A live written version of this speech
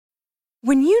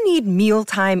When you need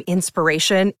mealtime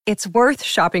inspiration, it's worth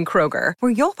shopping Kroger,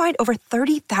 where you'll find over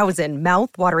 30,000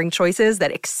 mouth-watering choices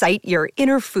that excite your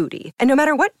inner foodie. And no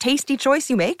matter what tasty choice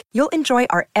you make, you'll enjoy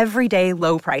our everyday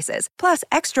low prices, plus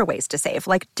extra ways to save,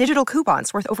 like digital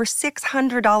coupons worth over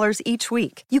 $600 each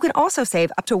week. You can also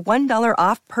save up to $1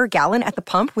 off per gallon at the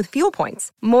pump with fuel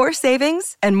points. More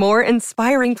savings and more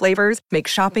inspiring flavors make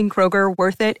shopping Kroger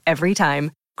worth it every time.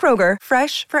 Kroger,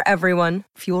 fresh for everyone.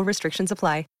 Fuel restrictions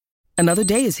apply. Another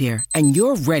day is here, and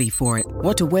you're ready for it.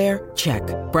 What to wear? Check.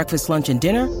 Breakfast, lunch, and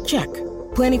dinner? Check.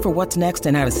 Planning for what's next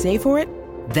and how to save for it?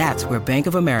 That's where Bank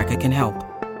of America can help.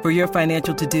 For your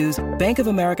financial to-dos, Bank of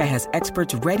America has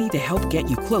experts ready to help get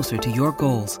you closer to your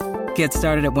goals. Get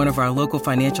started at one of our local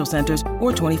financial centers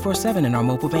or 24/7 in our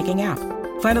mobile banking app.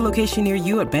 Find a location near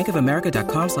you at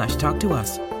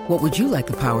bankofamerica.com/talktous. What would you like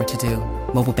the power to do?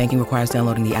 Mobile banking requires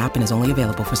downloading the app and is only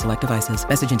available for select devices.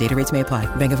 Message and data rates may apply.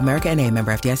 Bank of America N.A.,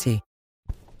 member FDIC.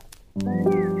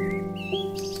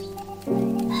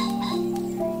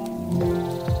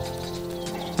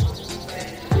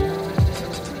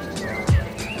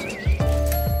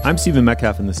 I'm Stephen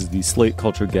Metcalf, and this is the Slate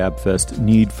Culture Gabfest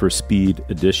Need for Speed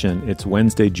edition. It's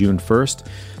Wednesday, June 1st,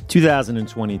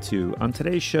 2022. On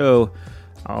today's show,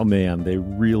 oh man, they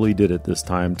really did it this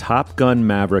time. Top Gun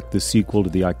Maverick, the sequel to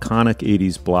the iconic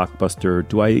 80s blockbuster.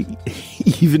 Do I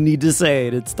even need to say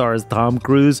it? It stars Tom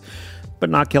Cruise, but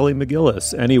not Kelly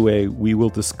McGillis. Anyway, we will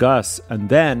discuss. And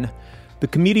then the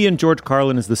comedian George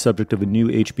Carlin is the subject of a new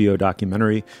HBO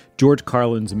documentary, George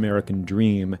Carlin's American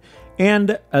Dream.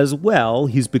 And as well,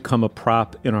 he's become a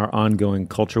prop in our ongoing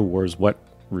culture wars. What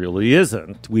really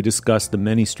isn't. We discuss the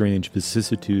many strange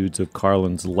vicissitudes of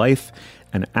Carlin's life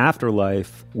and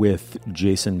afterlife with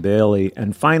Jason Bailey.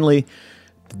 And finally,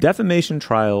 the defamation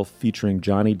trial featuring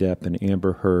Johnny Depp and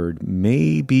Amber Heard.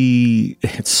 Maybe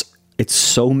it's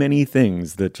so many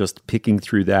things that just picking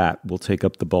through that will take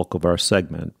up the bulk of our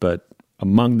segment. But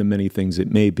among the many things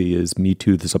it may be is Me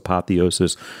Too, This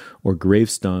Apotheosis, or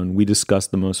Gravestone. We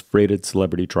discussed the most freighted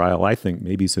celebrity trial, I think,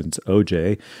 maybe since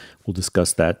OJ. We'll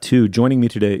discuss that too. Joining me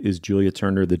today is Julia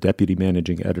Turner, the deputy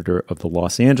managing editor of the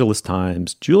Los Angeles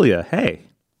Times. Julia, hey.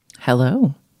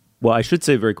 Hello. Well, I should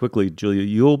say very quickly, Julia,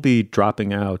 you'll be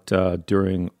dropping out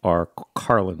during our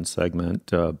Carlin segment,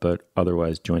 but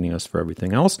otherwise joining us for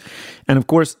everything else. And of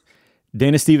course,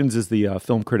 Dana Stevens is the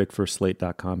film critic for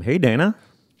Slate.com. Hey, Dana.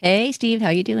 Hey, Steve. How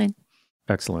you doing?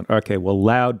 Excellent. Okay, well,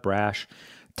 loud, brash,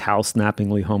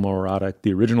 towel-snappingly homoerotic.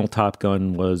 The original Top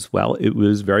Gun was, well, it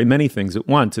was very many things at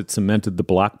once. It cemented the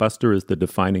blockbuster as the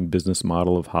defining business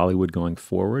model of Hollywood going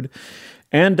forward.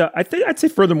 And I'd say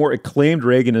furthermore, it claimed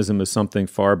Reaganism as something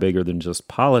far bigger than just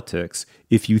politics.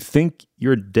 If you think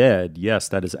you're dead, yes,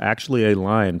 that is actually a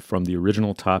line from the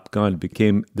original Top Gun. It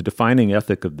became the defining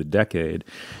ethic of the decade.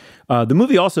 The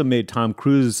movie also made Tom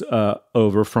Cruise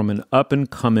over from an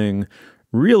up-and-coming,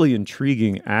 really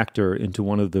intriguing actor into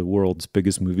one of the world's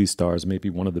biggest movie stars, maybe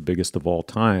one of the biggest of all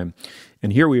time.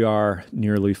 And here we are,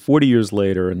 nearly 40 years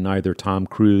later, and neither Tom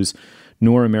Cruise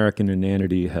nor American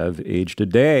Inanity have aged a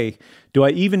day. Do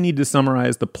I even need to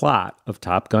summarize the plot of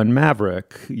Top Gun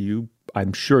Maverick?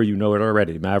 I'm sure you know it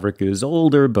already. Maverick is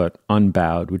older but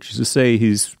unbowed, which is to say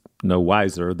he's no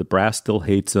wiser. The brass still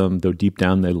hates him, though deep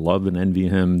down they love and envy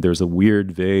him. There's a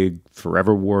weird, vague,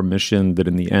 forever war mission that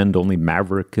in the end only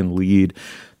Maverick can lead.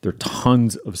 There are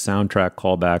tons of soundtrack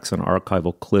callbacks and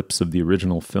archival clips of the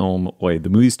original film. The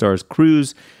movie stars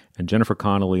Cruise and Jennifer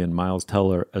Connelly and Miles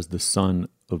Teller as the son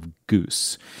of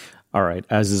Goose. All right,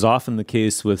 as is often the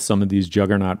case with some of these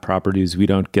juggernaut properties, we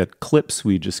don't get clips,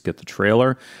 we just get the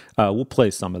trailer. We'll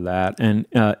play some of that. And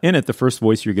in it, the first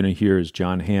voice you're going to hear is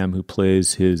Jon Hamm, who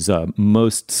plays his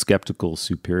most skeptical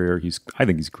superior. I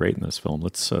think he's great in this film.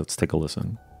 Let's take a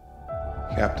listen.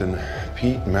 Captain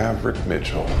Pete Maverick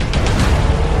Mitchell.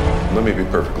 Let me be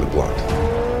perfectly blunt.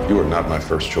 You are not my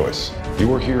first choice.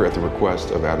 You are here at the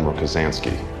request of Admiral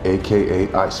Kazansky,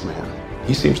 a.k.a. Iceman.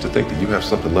 He seems to think that you have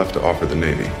something left to offer the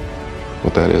Navy.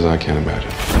 What that is, I can't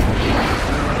imagine.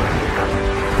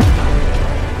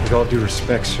 With all due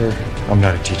respect, sir, I'm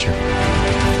not a teacher.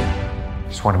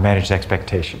 Just want to manage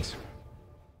expectations.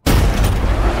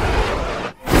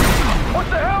 What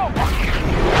the hell?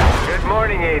 Good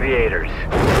morning, aviators.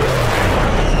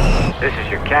 This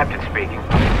is your captain speaking.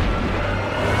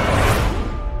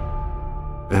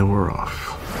 And we're off.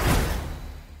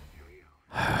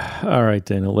 All right,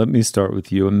 Dana, let me start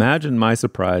with you. Imagine my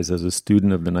surprise as a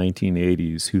student of the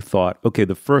 1980s who thought, okay,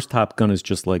 the first Top Gun is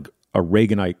just like a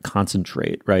Reaganite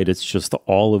concentrate, right? It's just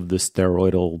all of the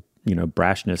steroidal,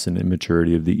 brashness and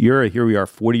immaturity of the era. Here we are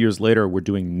 40 years later, we're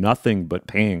doing nothing but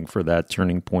paying for that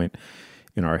turning point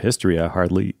in our history. I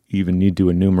hardly even need to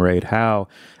enumerate how.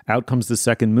 Out comes the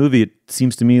second movie. It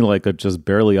seems to me like a just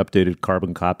barely updated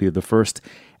carbon copy of the first.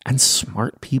 And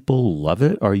smart people love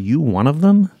it. Are you one of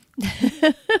them?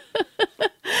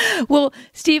 Well,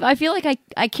 Steve, I feel like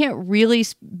I can't really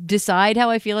decide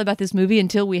how I feel about this movie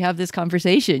until we have this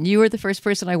conversation. You were the first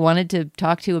person I wanted to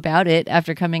talk to about it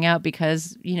after coming out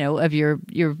because, you know, of your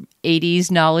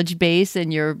 80s knowledge base,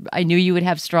 and I knew you would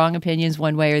have strong opinions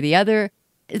one way or the other.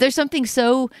 There's something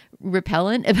so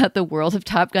repellent about the world of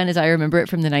Top Gun as I remember it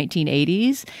from the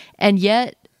 1980s. And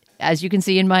yet, as you can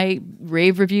see in my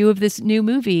rave review of this new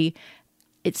movie,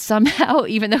 it's somehow,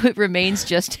 even though it remains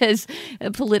just as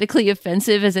politically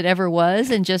offensive as it ever was,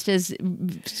 and just as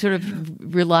sort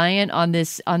of reliant on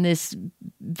this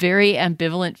very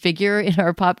ambivalent figure in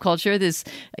our pop culture, this,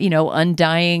 you know,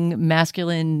 undying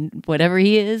masculine, whatever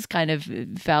he is, kind of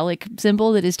phallic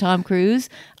symbol that is Tom Cruise.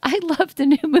 I loved the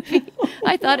new movie.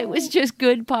 I thought it was just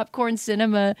good popcorn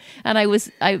cinema, and I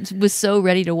was so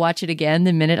ready to watch it again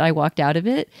the minute I walked out of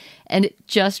it. And it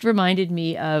just reminded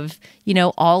me of, you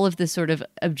know, all of the sort of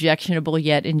objectionable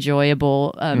yet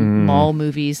enjoyable mall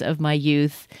movies of my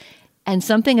youth. And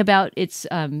something about its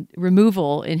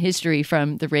removal in history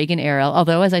from the Reagan era,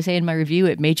 although, as I say in my review,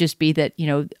 it may just be that, you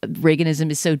know, Reaganism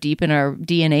is so deep in our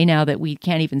DNA now that we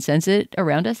can't even sense it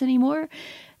around us anymore.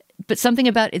 But something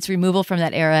about its removal from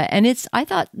that era, and its, I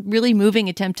thought, really moving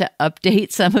attempt to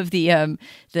update some of the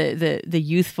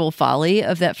youthful folly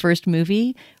of that first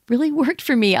movie really worked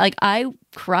for me. Like, I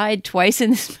cried twice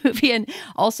in this movie, and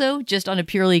also just on a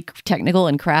purely technical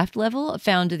and craft level,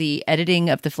 found the editing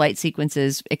of the flight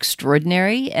sequences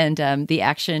extraordinary, and the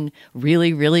action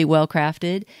really, really well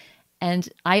crafted. And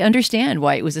I understand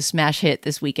why it was a smash hit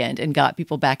this weekend and got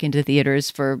people back into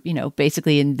theaters for, you know,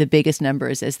 basically in the biggest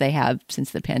numbers as they have since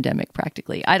the pandemic,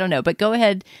 practically. I don't know, but go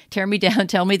ahead, tear me down,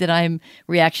 tell me that I'm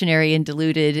reactionary and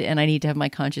deluded and I need to have my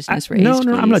consciousness raised. No,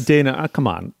 please. I'm not Dana. Come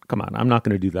on. I'm not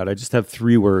going to do that. I just have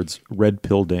 3 words: red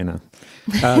pill Dana.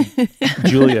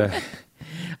 Julia,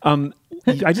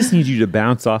 I just need you to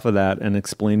bounce off of that and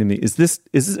explain to me, is this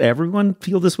everyone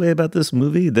feel this way about this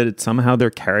movie, that it somehow they're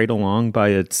carried along by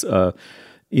its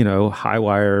high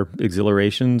wire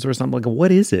exhilarations or something? Like,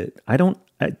 what is it?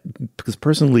 Because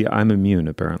personally I'm immune,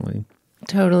 apparently.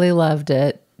 Totally loved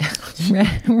it.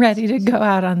 Ready to go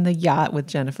out on the yacht with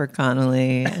Jennifer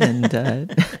Connelly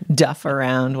and duff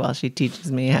around while she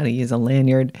teaches me how to use a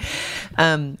lanyard.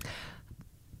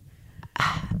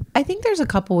 I think there's a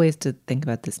couple ways to think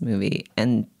about this movie,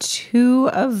 and 2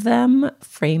 of them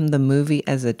frame the movie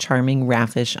as a charming,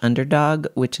 raffish underdog,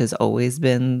 which has always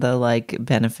been the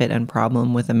benefit and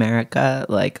problem with America,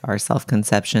 like our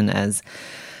self-conception as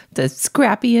the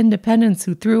scrappy independents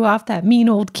who threw off that mean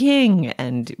old king,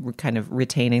 and we're kind of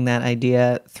retaining that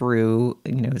idea through,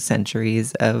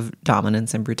 centuries of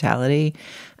dominance and brutality.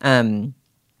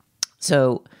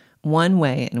 So one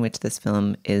way in which this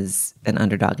film is an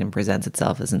underdog and presents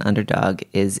itself as an underdog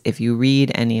is if you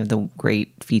read any of the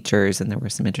great features, and there were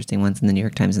some interesting ones in the New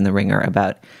York Times and the Ringer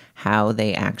about how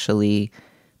they actually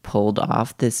pulled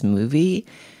off this movie.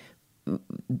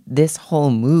 This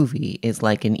whole movie is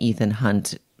like an Ethan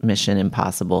Hunt Mission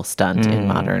Impossible stunt in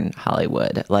modern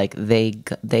Hollywood. Like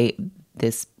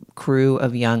this crew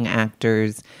of young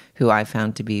actors who I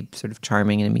found to be sort of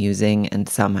charming and amusing, and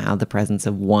somehow the presence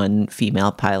of one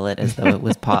female pilot, as though it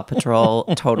was Paw Patrol,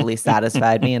 totally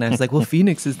satisfied me. And I was like, well,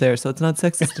 Phoenix is there, so it's not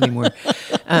sexist anymore.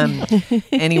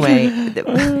 Anyway,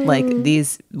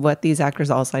 what these actors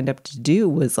all signed up to do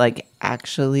was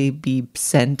actually be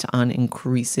sent on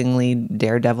increasingly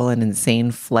daredevil and insane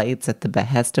flights at the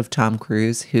behest of Tom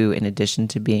Cruise, who, in addition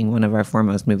to being one of our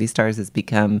foremost movie stars, has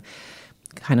become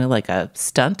kind of like a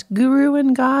stunt guru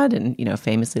and god, and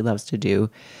famously loves to do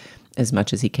as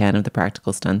much as he can of the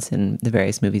practical stunts in the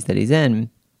various movies that he's in.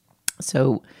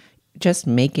 So just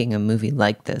making a movie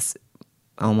like this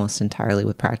almost entirely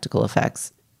with practical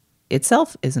effects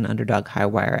itself is an underdog high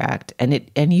wire act,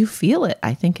 and you feel it,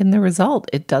 I think, in the result.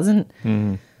 It doesn't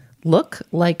look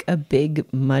like a big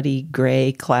muddy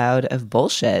gray cloud of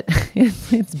bullshit.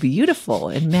 It's beautiful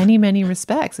in many, many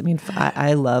respects. I mean,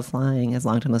 I love flying, as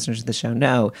longtime listeners to the show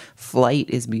know. Flight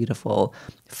is beautiful.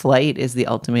 Flight is the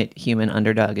ultimate human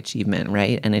underdog achievement,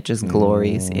 right? And it just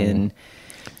glories in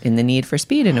the need for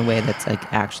speed in a way that's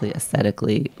actually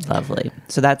aesthetically lovely.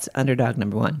 So that's underdog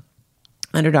number 1.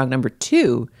 Underdog number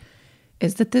 2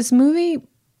 is that this movie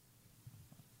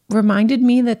reminded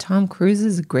me that Tom Cruise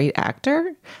is a great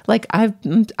actor.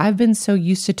 I've been so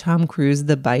used to Tom Cruise,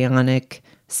 the bionic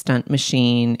stunt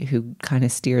machine who kind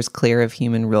of steers clear of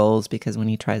human roles, because when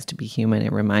he tries to be human,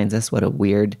 it reminds us what a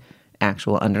weird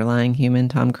actual underlying human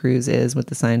Tom Cruise is, with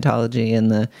the Scientology and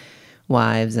the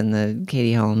wives and the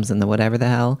Katie Holmes and the whatever the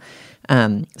hell.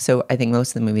 So I think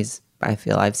most of the movies I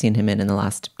feel I've seen him in the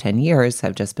last 10 years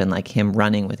have just been like him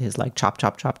running with his like chop,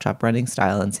 chop, chop, chop running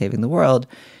style and saving the world.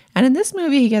 And in this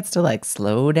movie, he gets to like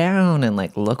slow down and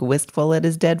like look wistful at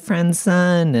his dead friend's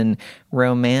son and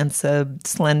romance a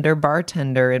slender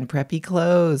bartender in preppy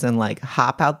clothes and like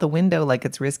hop out the window like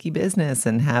it's risky business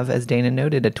and have, as Dana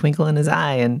noted, a twinkle in his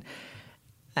eye. And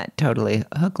totally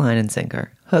hook, line, and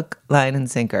sinker. Hook, line,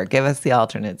 and sinker. Give us the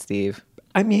alternate, Steve.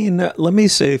 I mean, let me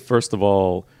say, first of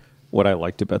all, what I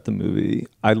liked about the movie.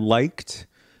 I liked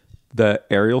the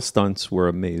aerial stunts were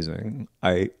amazing.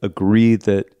 I agree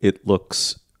that it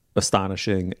looks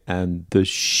astonishing, and the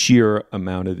sheer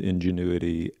amount of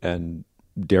ingenuity and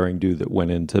daring do that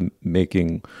went into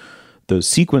making those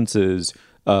sequences,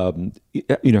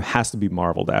 has to be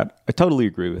marveled at. I totally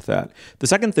agree with that. The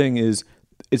second thing is,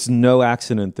 it's no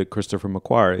accident that Christopher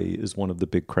McQuarrie is one of the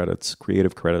big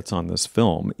creative credits on this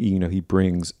film. He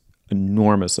brings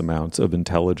enormous amounts of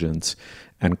intelligence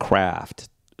and craft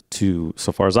to,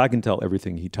 so far as I can tell,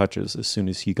 everything he touches. As soon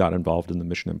as he got involved in the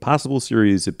Mission Impossible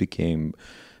series, it became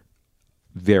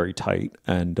very tight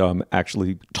and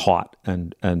actually taut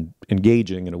and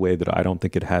engaging in a way that I don't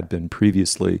think it had been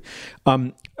previously.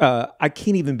 I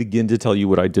can't even begin to tell you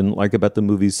what I didn't like about the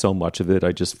movie. So much of it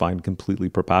I just find completely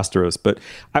preposterous. But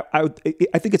I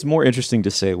think it's more interesting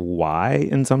to say why,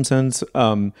 in some sense.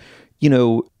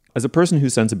 As a person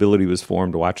whose sensibility was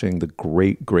formed watching the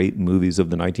great, great movies of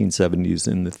the 1970s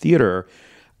in the theater,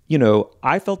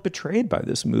 I felt betrayed by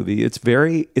this movie.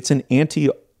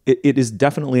 It is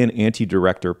definitely an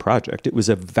anti-director project. It was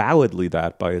avowedly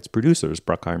that by its producers,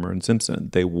 Bruckheimer and Simpson.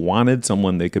 They wanted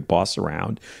someone they could boss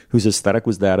around, whose aesthetic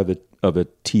was that of a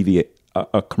TV,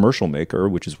 a commercial maker,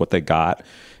 which is what they got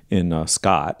in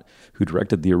Scott, who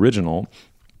directed the original.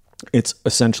 It's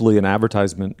essentially an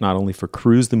advertisement not only for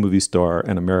Cruise the movie star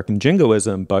and American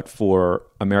jingoism, but for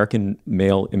American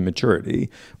male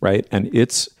immaturity, right? And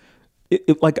it's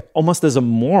like almost as a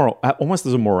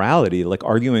morality, like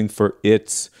arguing for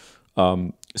its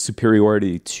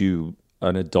superiority to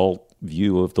an adult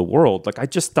view of the world. Like I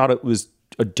just thought it was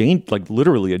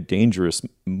literally a dangerous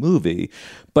movie.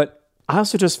 But I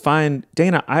also just find,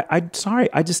 Dana, I'm sorry,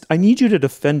 I need you to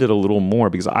defend it a little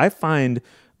more, because I find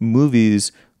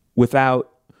movies without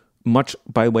much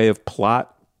by way of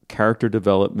plot, character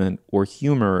development, or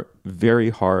humor very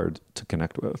hard to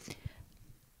connect with.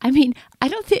 I mean, I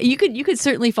don't think you could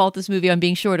certainly fault this movie on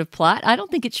being short of plot. I don't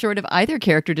think it's short of either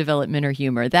character development or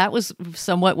humor. That was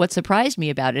somewhat what surprised me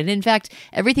about it. In fact,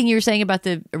 everything you were saying about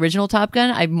the original Top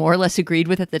Gun, I more or less agreed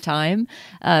with at the time.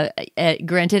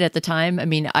 Granted, at the time, I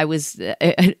mean, I was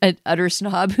an utter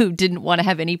snob who didn't want to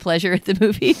have any pleasure at the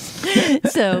movies.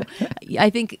 So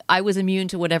I think I was immune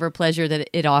to whatever pleasure that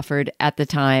it offered at the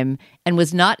time and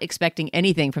was not expecting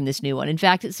anything from this new one. In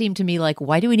fact, it seemed to me like,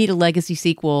 why do we need a legacy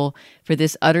sequel for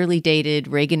this utterly dated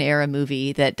Reagan-era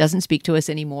movie that doesn't speak to us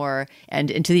anymore, and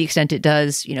to the extent it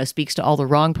does, speaks to all the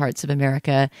wrong parts of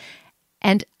America.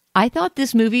 And I thought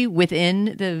this movie, within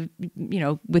the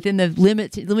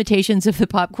limitations of the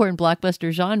popcorn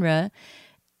blockbuster genre,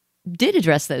 did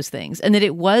address those things, and that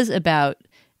it was about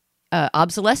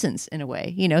obsolescence in a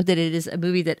way, that it is a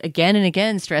movie that again and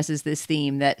again stresses this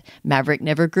theme that Maverick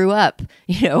never grew up.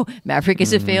 Maverick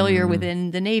is a failure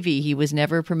within the Navy. He was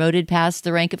never promoted past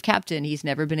the rank of captain. He's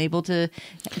never been able to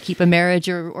keep a marriage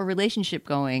or relationship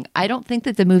going. I don't think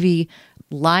that the movie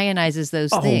lionizes those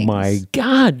things. Oh my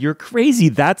God, you're crazy.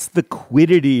 That's the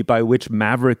quiddity by which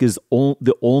Maverick is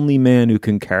the only man who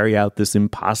can carry out this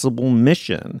impossible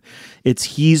mission.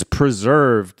 He's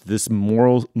preserved this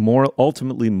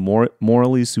ultimately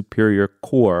morally superior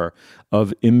core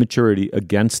of immaturity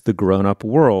against the grown-up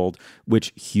world,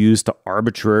 which hews to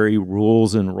arbitrary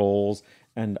rules and roles.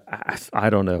 And I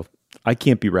don't know. I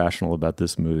can't be rational about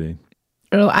this movie.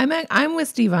 Oh, I'm with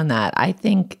Steve on that. I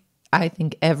think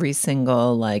every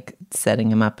single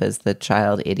setting him up as the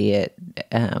child idiot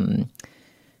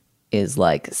is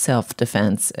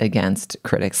self-defense against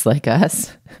critics like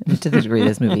us. To the degree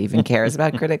this movie even cares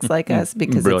about critics like us,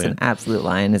 because Brilliant. It's an absolute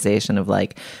lionization of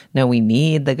no, we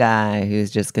need the guy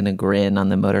who's just going to grin on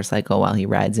the motorcycle while he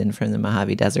rides in from the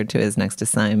Mojave Desert to his next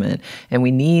assignment. And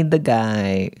we need the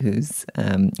guy who's,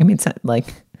 I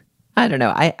don't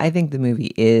know. I think the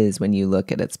movie is, when you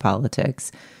look at its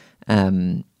politics,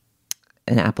 an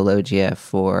apologia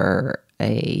for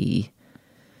a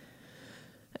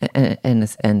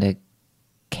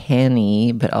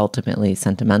canny but ultimately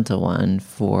sentimental one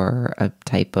for a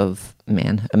type of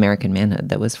American manhood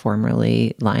that was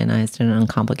formerly lionized in an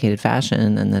uncomplicated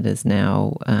fashion, and that is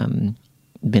now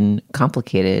been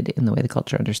complicated in the way the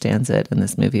culture understands it. And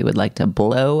this movie would like to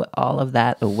blow all of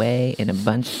that away in a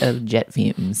bunch of jet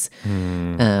fumes.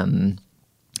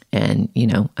 And, you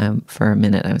know, for a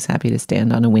minute, I was happy to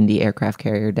stand on a windy aircraft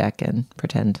carrier deck and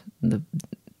pretend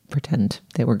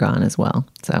they were gone as well.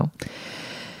 So,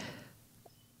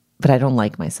 but I don't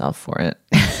like myself for it.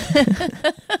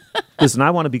 Listen,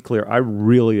 I want to be clear. I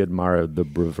really admire the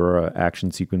bravura action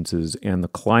sequences, and the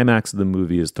climax of the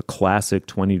movie is the classic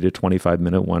 20 to 25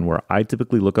 minute one where I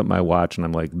typically look at my watch and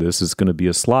I'm like, this is going to be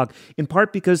a slog. In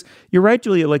part because you're right,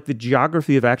 Julia, like the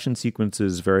geography of action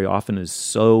sequences very often is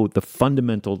so the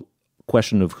fundamental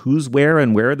question of who's where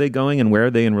and where are they going and where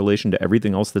are they in relation to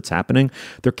everything else that's happening.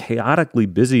 They're chaotically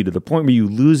busy to the point where you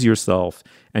lose yourself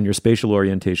and your spatial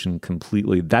orientation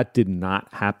completely. That did not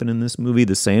happen in this movie.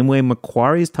 The same way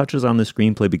McQuarrie touches on the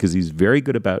screenplay because he's very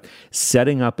good about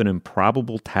setting up an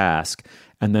improbable task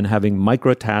and then having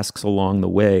micro tasks along the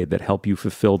way that help you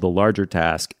fulfill the larger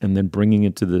task and then bringing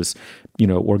it to this, you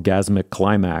know, orgasmic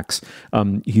climax.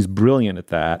 He's brilliant at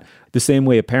that. The same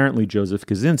way, apparently, Joseph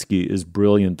Kosinski is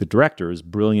brilliant. The director is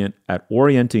brilliant at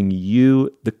orienting you,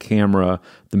 the camera,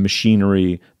 the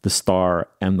machinery, the star,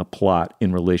 and the plot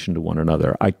in relation to one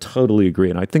another. I totally agree.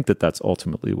 And I think that that's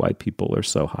ultimately why people are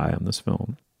so high on this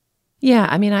film. Yeah,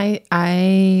 I mean,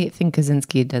 I think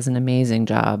Kosinski does an amazing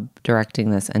job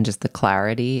directing this, and just the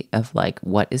clarity of like,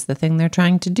 what is the thing they're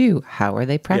trying to do? How are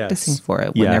they practicing for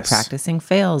it? When they're practicing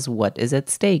fails, what is at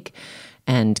stake?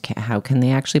 And how can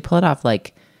they actually pull it off?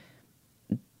 Like,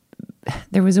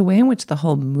 there was a way in which the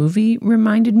whole movie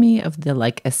reminded me of the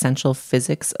like essential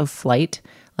physics of flight.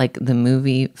 Like the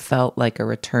movie felt like a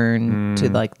return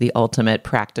to like the ultimate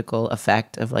practical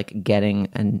effect of like getting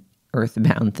an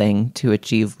earthbound thing to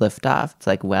achieve liftoff. It's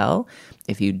like, well,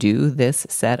 if you do this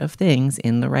set of things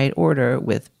in the right order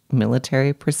with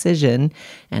military precision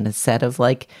and a set of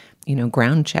like, you know,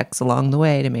 ground checks along the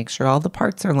way to make sure all the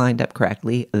parts are lined up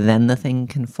correctly, then the thing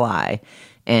can fly.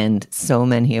 And so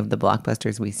many of the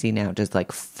blockbusters we see now just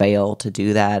like fail to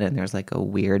do that. And there's like a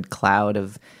weird cloud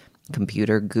of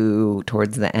computer goo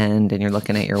towards the end and you're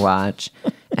looking at your watch.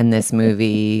 And this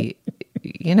movie,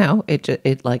 you know,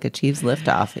 it like achieves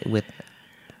liftoff with,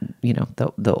 you know,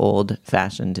 the old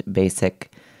fashioned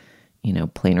basic, you know,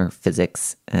 planar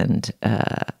physics. And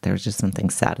there's just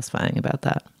something satisfying about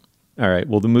that. All right.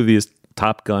 Well, the movie is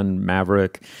Top Gun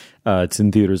Maverick. It's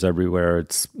in theaters everywhere.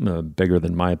 It's bigger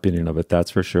than my opinion of it.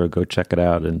 That's for sure. Go check it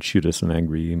out and shoot us an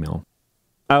angry email.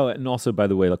 Oh, and also, by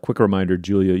the way, a quick reminder,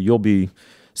 Julia, you'll be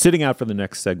sitting out for the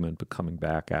next segment, but coming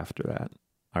back after that.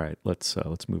 All right. Let's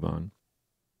move on.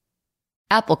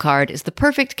 Apple Card is the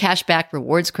perfect cashback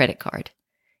rewards credit card.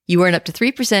 You earn up to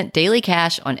 3% daily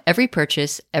cash on every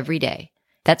purchase every day.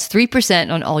 That's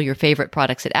 3% on all your favorite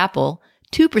products at Apple,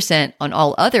 2% on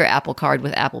all other Apple Card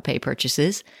with Apple Pay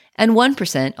purchases, and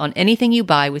 1% on anything you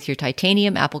buy with your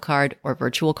titanium Apple Card or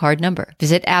virtual card number.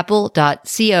 Visit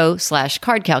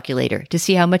apple.co/card calculator to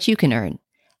see how much you can earn.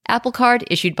 Apple Card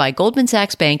issued by Goldman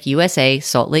Sachs Bank USA,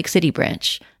 Salt Lake City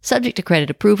branch. Subject to credit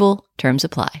approval. Terms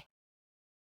apply.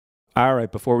 All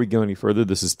right, before we go any further,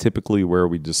 this is typically where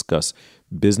we discuss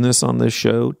business on this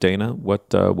show. Dana, what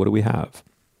do we have?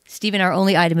 Stephen, our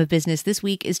only item of business this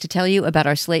week is to tell you about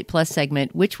our Slate Plus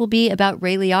segment, which will be about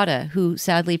Ray Liotta, who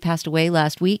sadly passed away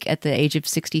last week at the age of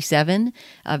 67.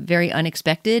 Very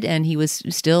unexpected, and he was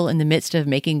still in the midst of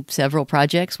making several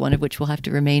projects, one of which will have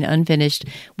to remain unfinished.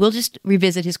 We'll just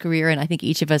revisit his career, and I think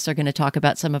each of us are going to talk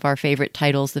about some of our favorite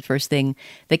titles, the first thing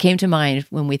that came to mind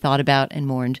when we thought about and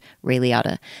mourned Ray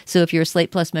Liotta. So if you're a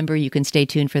Slate Plus member, you can stay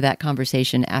tuned for that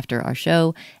conversation after our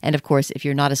show. And of course, if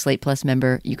you're not a Slate Plus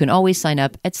member, you can always sign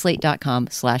up at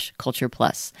slate.com/culture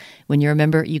plus. When you're a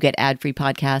member, you get ad-free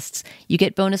podcasts. You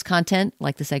get bonus content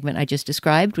like the segment I just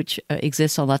described, which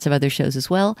exists on lots of other shows as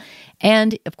well.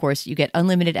 And of course, you get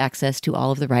unlimited access to all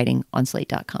of the writing on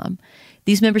slate.com.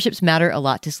 These memberships matter a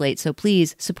lot to Slate, so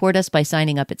please support us by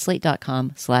signing up at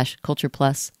slate.com/culture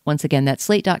plus. Once again, that's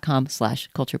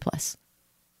slate.com/culture plus.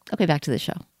 Okay, back to the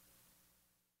show.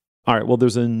 All right. Well,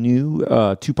 there's a new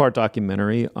two-part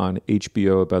documentary on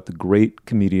HBO about the great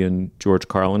comedian George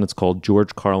Carlin. It's called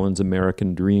George Carlin's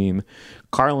American Dream.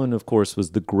 Carlin, of course,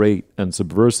 was the great and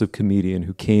subversive comedian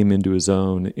who came into his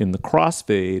own in the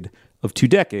crossfade of two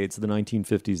decades, the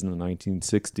 1950s and the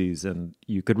 1960s. And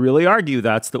you could really argue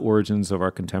that's the origins of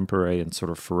our contemporary and sort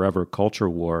of forever culture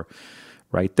war.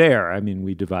 Right there. I mean,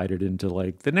 we divided into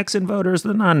like the Nixon voters,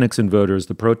 the non-Nixon voters,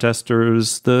 the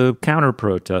protesters, the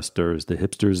counter-protesters, the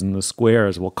hipsters and the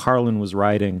squares. Well, Carlin was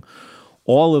riding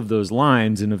all of those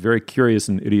lines in a very curious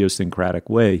and idiosyncratic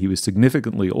way. He was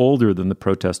significantly older than the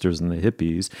protesters and the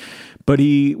hippies, but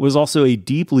he was also a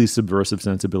deeply subversive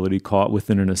sensibility caught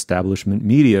within an establishment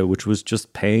media, which was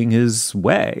just paying his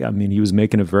way. I mean, he was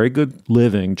making a very good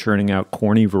living churning out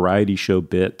corny variety show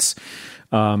bits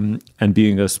and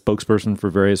being a spokesperson for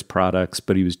various products,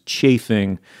 but he was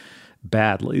chafing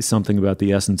badly. Something about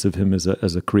the essence of him as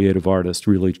a creative artist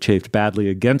really chafed badly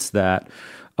against that.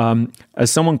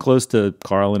 As someone close to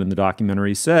Carlin in the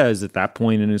documentary says, at that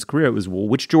point in his career, it was, well,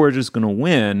 which George is going to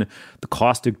win? The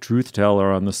caustic truth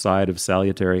teller on the side of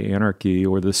salutary anarchy,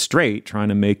 or the straight trying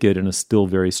to make it in a still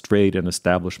very straight and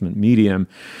establishment medium?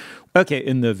 Okay,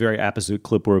 in the very apposite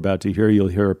clip we're about to hear, you'll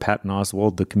hear Patton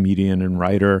Oswalt, the comedian and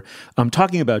writer,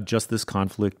 talking about just this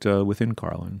conflict within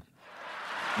Carlin.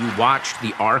 You watched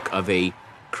the arc of a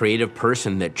creative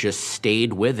person that just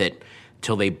stayed with it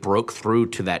till they broke through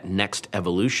to that next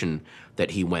evolution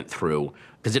that he went through.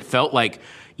 Because it felt like,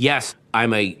 yes,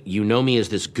 you know me as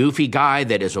this goofy guy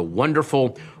that is a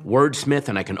wonderful wordsmith,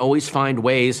 and I can always find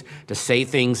ways to say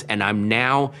things, and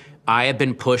I have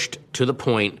been pushed to the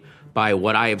point by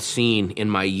what I have seen in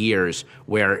my years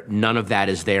where none of that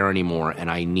is there anymore,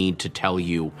 and I need to tell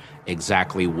you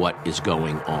exactly what is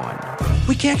going on.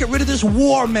 We can't get rid of this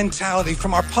war mentality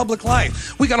from our public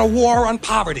life. We got a war on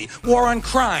poverty, war on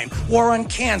crime, war on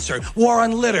cancer, war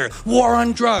on litter, war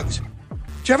on drugs.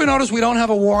 Did you ever notice we don't have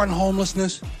a war on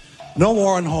homelessness? No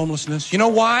war on homelessness. You know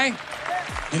why?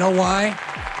 You know why?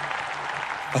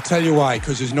 I'll tell you why,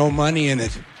 because there's no money in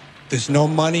it. There's no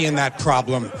money in that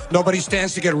problem. Nobody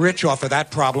stands to get rich off of that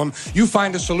problem. You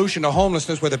find a solution to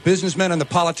homelessness where the businessmen and the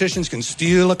politicians can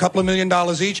steal a couple of $1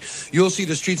 million each, you'll see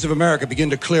the streets of America begin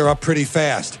to clear up pretty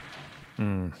fast.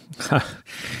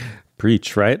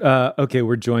 Preach, right? Okay,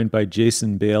 we're joined by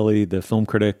Jason Bailey, the film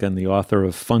critic and the author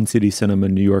of Fun City Cinema,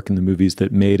 New York and the Movies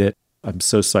That Made It. I'm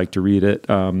so psyched to read it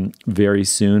very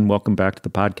soon. Welcome back to the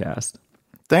podcast.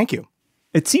 Thank you.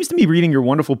 It seems to me, reading your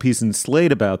wonderful piece in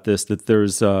Slate about this, that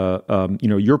there's,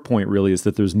 your point really is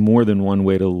that there's more than one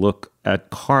way to look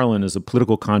at Carlin as a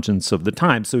political conscience of the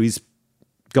time. So he's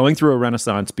going through a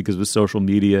renaissance because of social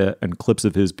media and clips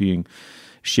of his being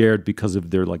shared because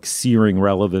of their like searing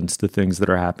relevance to things that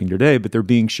are happening today, but they're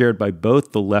being shared by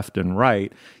both the left and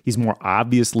right. He's more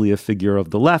obviously a figure of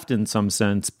the left in some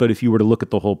sense, but if you were to look at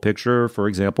the whole picture, for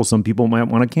example, some people might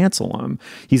want to cancel him.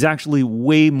 He's actually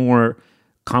way more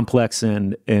complex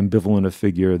and ambivalent a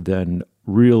figure than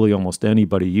really almost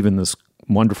anybody, even this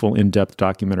wonderful in-depth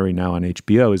documentary now on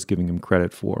HBO is giving him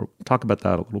credit for. Talk about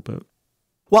that a little bit.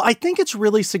 Well, I think it's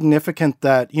really significant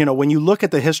that, when you look at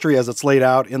the history as it's laid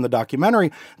out in the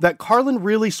documentary, that Carlin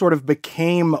really sort of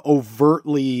became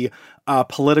overtly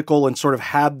political and sort of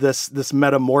had this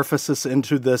metamorphosis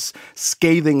into this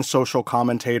scathing social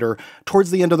commentator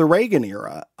towards the end of the Reagan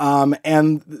era,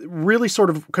 and really sort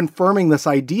of confirming this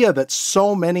idea that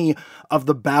so many of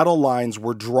the battle lines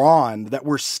were drawn that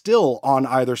were still on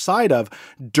either side of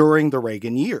during the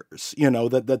Reagan years.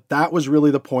 That was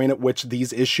really the point at which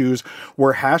these issues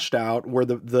were hashed out, where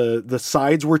the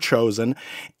sides were chosen,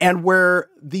 and where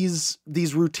these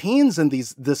routines and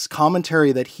this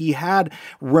commentary that he had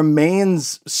remains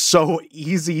so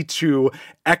easy to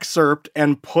excerpt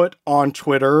and put on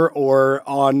Twitter or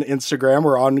on Instagram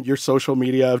or on your social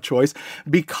media of choice,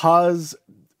 because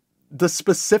the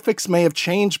specifics may have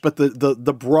changed, but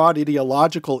the broad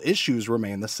ideological issues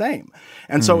remain the same.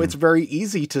 And so it's very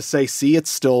easy to say, see, it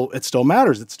still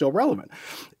matters. It's still relevant.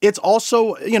 It's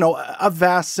also, a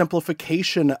vast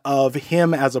simplification of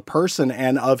him as a person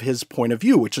and of his point of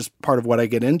view, which is part of what I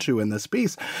get into in this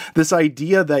piece. This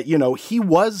idea that, he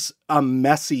was a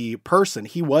messy person.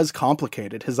 He was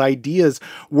complicated. His ideas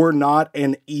were not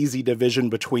an easy division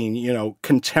between,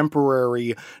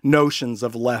 contemporary notions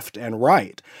of left and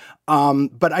right.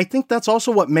 But I think that's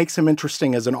also what makes him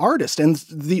interesting as an artist. And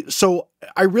so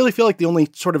I really feel like the only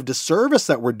sort of disservice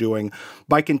that we're doing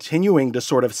by continuing to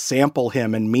sort of sample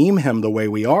him and meme him the way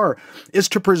we are is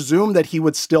to presume that he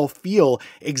would still feel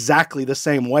exactly the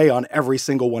same way on every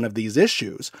single one of these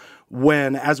issues,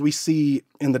 when, as we see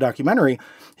in the documentary,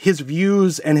 his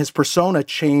views and his persona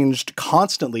changed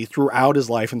constantly throughout his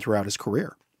life and throughout his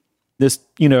career. This,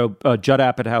 Judd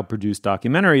Apatow produced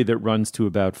documentary that runs to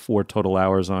about 4 total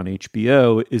hours on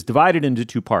HBO is divided into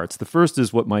 2 parts. The first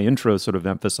is what my intro sort of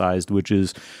emphasized, which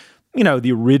is,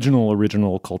 the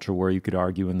original culture war, you could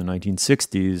argue, in the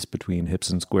 1960s between hips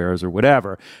and squares or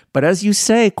whatever. But as you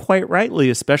say, quite rightly,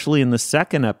 especially in the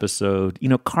second episode,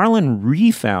 Carlin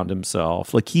refound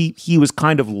himself. Like he was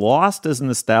kind of lost as an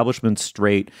establishment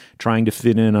straight, trying to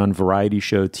fit in on variety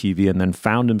show TV, and then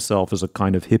found himself as a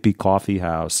kind of hippie coffee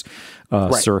house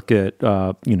circuit,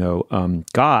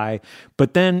 guy.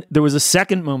 But then there was a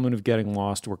second moment of getting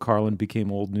lost where Carlin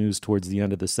became old news towards the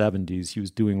end of the 70s. He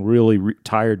was doing really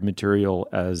tired material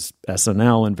as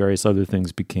SNL and various other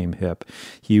things became hip.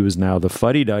 He was now the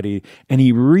fuddy-duddy, and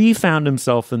he refound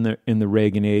himself in the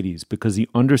Reagan 80s because he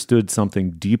understood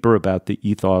something deeper about the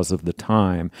ethos of the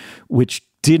time, which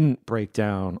didn't break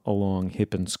down along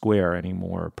hip and square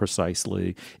anymore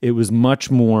precisely. It was much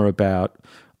more about,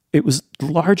 it was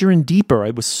larger and deeper.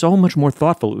 It was so much more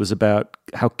thoughtful. It was about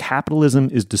how capitalism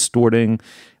is distorting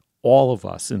all of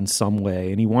us in some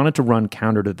way. And he wanted to run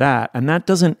counter to that. And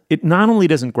it not only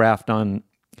doesn't graft on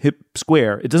hip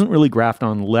square, it doesn't really graft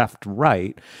on left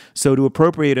right. So to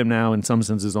appropriate him now in some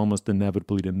sense is almost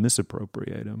inevitably to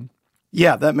misappropriate him.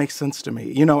 Yeah, that makes sense to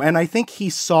me. And I think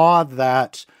he saw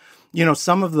that,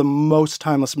 some of the most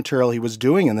timeless material he was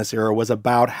doing in this era was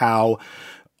about how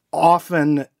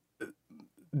often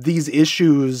these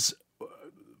issues,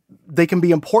 they can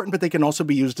be important, but they can also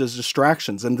be used as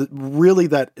distractions. And really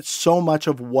that so much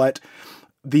of what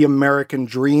the American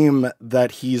dream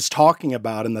that he's talking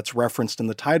about and that's referenced in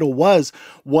the title was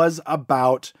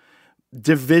about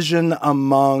division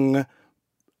among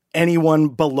anyone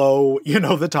below,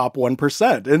 the top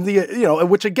 1%. And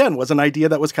which again was an idea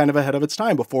that was kind of ahead of its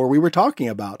time before we were talking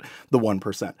about the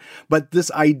 1%. But this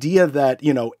idea that,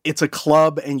 it's a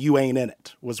club and you ain't in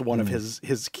it was one of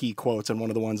his key quotes, and one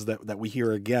of the ones that we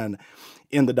hear again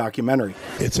in the documentary.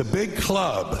 It's a big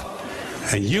club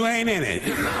and you ain't in it.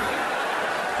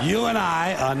 You and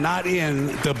I are not in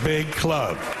the big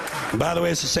club. And by the way,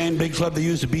 it's the same big club they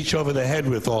used to beat you over the head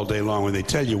with all day long when they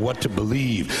tell you what to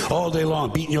believe. All day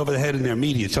long, beating you over the head in their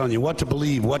media, telling you what to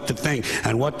believe, what to think,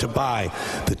 and what to buy.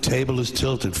 The table is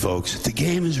tilted, folks. The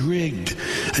game is rigged.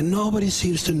 And nobody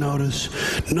seems to notice.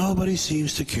 Nobody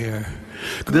seems to care.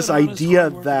 This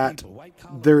idea that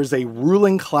there's a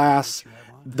ruling class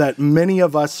that many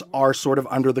of us are sort of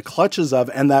under the clutches of,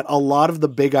 and that a lot of the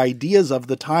big ideas of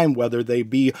the time, whether they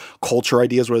be culture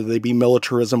ideas, whether they be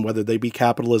militarism, whether they be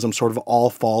capitalism, sort of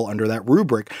all fall under that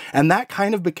rubric. And that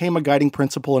kind of became a guiding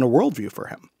principle and a worldview for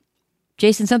him.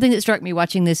 Jason, something that struck me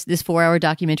watching this 4-hour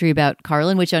documentary about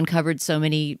Carlin, which uncovered so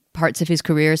many parts of his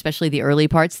career, especially the early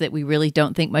parts that we really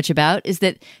don't think much about, is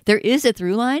that there is a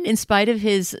through line in spite of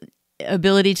his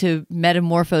ability to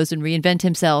metamorphose and reinvent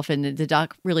himself. And the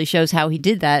doc really shows how he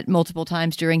did that multiple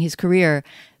times during his career.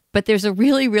 But there's a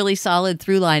really, really solid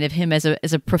through line of him as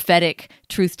a prophetic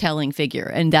truth-telling figure.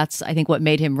 And that's, I think, what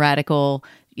made him radical,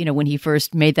 when he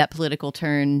first made that political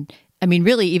turn. I mean,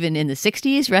 really, even in the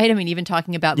 60s, right? I mean, even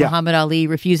talking about Muhammad Ali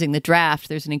refusing the draft,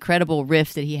 there's an incredible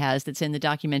riff that he has that's in the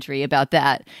documentary about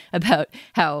that, about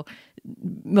how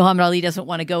Muhammad Ali doesn't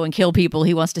want to go and kill people.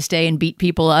 He wants to stay and beat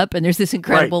people up. And there's this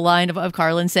incredible line of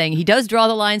Carlin saying he does draw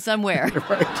the line somewhere.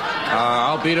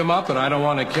 I'll beat him up, but I don't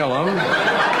want to kill him.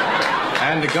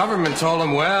 And the government told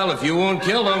him, well, if you won't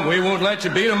kill him, we won't let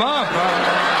you beat him up.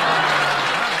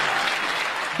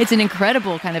 It's an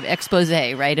incredible kind of expose,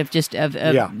 right, of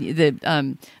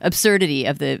the absurdity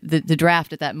of the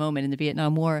draft at that moment in the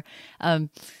Vietnam War.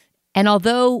 And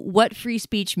although what free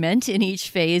speech meant in each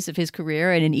phase of his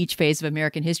career and in each phase of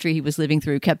American history he was living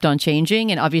through kept on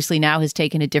changing, and obviously now has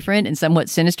taken a different and somewhat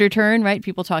sinister turn, right?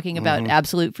 People talking about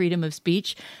absolute freedom of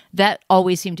speech, that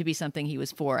always seemed to be something he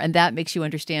was for. And that makes you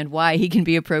understand why he can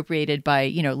be appropriated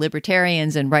by,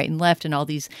 libertarians and right and left and all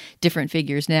these different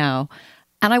figures now.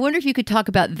 And I wonder if you could talk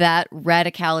about that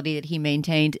radicality that he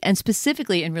maintained, and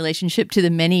specifically in relationship to the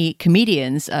many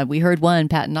comedians. We heard one,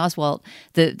 Patton Oswalt,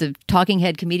 the talking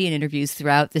head comedian interviews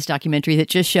throughout this documentary that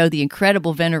just show the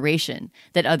incredible veneration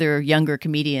that other younger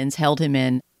comedians held him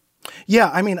in.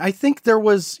 Yeah, I mean, I think there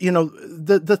was,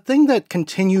 the thing that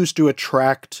continues to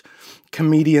attract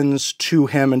comedians to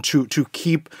him and to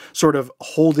keep sort of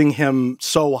holding him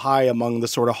so high among the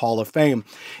sort of Hall of Fame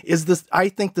is this, I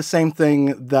think, the same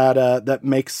thing that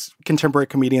makes contemporary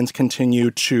comedians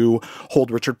continue to hold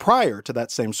Richard Pryor to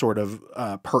that same sort of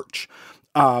perch.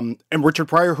 And Richard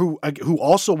Pryor, who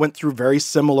also went through very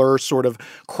similar sort of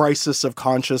crisis of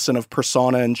conscience and of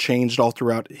persona and changed all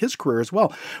throughout his career as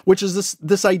well, which is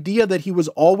this idea that he was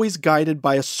always guided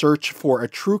by a search for a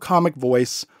true comic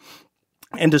voice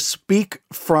and to speak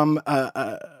from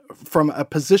a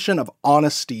position of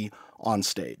honesty on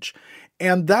stage.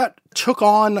 And that took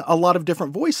on a lot of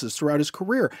different voices throughout his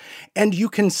career. And you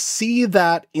can see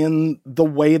that in the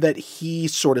way that he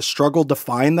sort of struggled to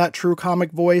find that true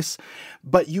comic voice.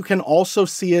 But you can also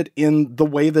see it in the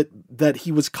way that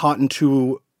he was caught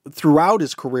into throughout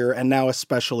his career, and now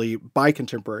especially by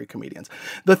contemporary comedians.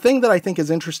 The thing that I think is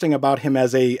interesting about him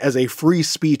as a free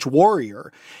speech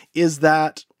warrior is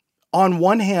that on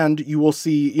one hand, you will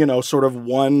see, sort of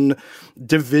one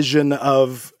division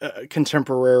of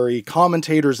contemporary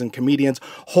commentators and comedians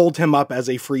hold him up as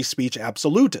a free speech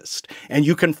absolutist. And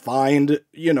you can find,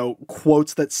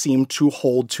 quotes that seem to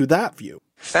hold to that view.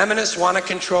 Feminists want to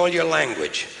control your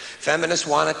language. Feminists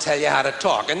want to tell you how to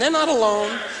talk. And they're not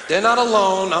alone. They're not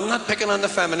alone. I'm not picking on the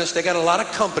feminists. They got a lot of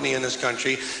company in this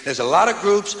country. There's a lot of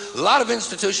groups, a lot of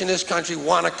institutions in this country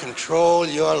want to control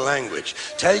your language.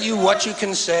 Tell you what you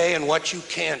can say and what you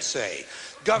can't say.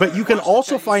 But you can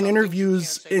also find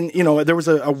interviews in, there was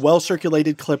a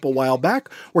well-circulated clip a while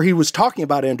back where he was talking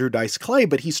about Andrew Dice Clay,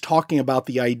 but he's talking about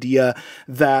the idea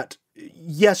that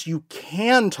yes, you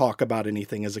can talk about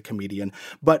anything as a comedian,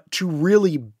 but to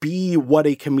really be what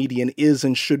a comedian is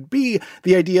and should be,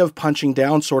 the idea of punching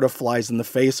down sort of flies in the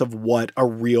face of what a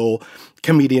real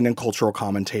comedian and cultural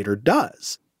commentator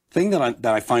does. Thing that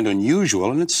I find unusual,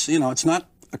 and it's not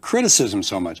a criticism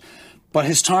so much, but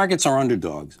his targets are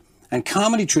underdogs. And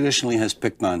comedy traditionally has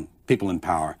picked on people in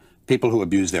power, people who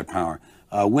abuse their power.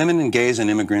 Women and gays and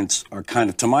immigrants are kind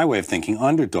of, to my way of thinking,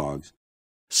 underdogs.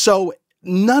 So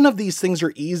none of these things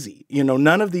are easy.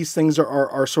 None of these things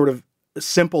are sort of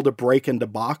simple to break into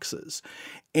boxes.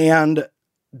 And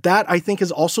that, I think,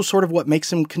 is also sort of what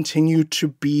makes him continue to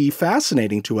be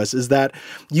fascinating to us, is that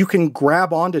you can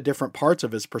grab onto different parts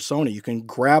of his persona. You can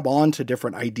grab onto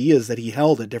different ideas that he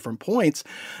held at different points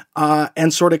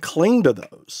and sort of cling to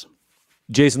those.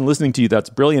 Jason, listening to you, that's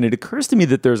brilliant. It occurs to me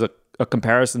that there's a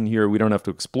comparison here. We don't have to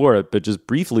explore it, but just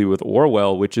briefly with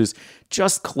Orwell, which is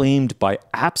just claimed by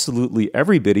absolutely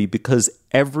everybody because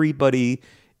everybody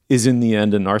is in the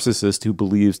end a narcissist who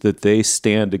believes that they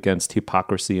stand against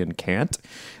hypocrisy and can't.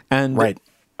 And right.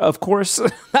 Of course,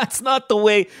 that's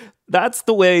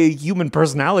the way human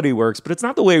personality works, but it's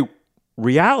not the way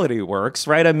reality works,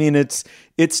 right? I mean, it's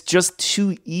just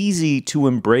too easy to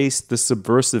embrace the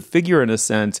subversive figure in a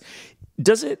sense.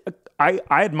 Does it? I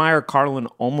admire Carlin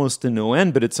almost to no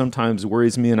end, but it sometimes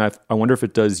worries me, and I wonder if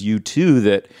it does you too,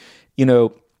 that,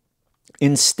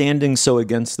 in standing so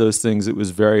against those things, it was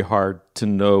very hard to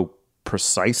know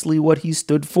precisely what he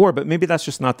stood for, but maybe that's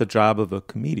just not the job of a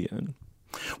comedian.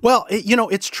 Well,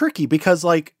 it's tricky because,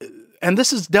 and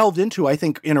this is delved into, I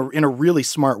think, in a really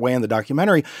smart way in the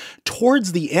documentary,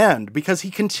 towards the end, because he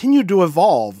continued to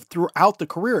evolve throughout the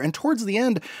career. And towards the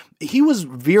end, he was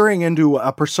veering into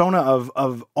a persona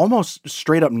of almost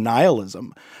straight up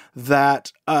nihilism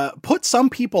that put some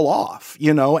people off,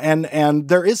 and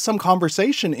there is some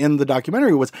conversation in the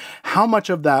documentary was how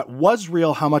much of that was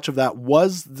real, how much of that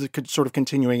was the sort of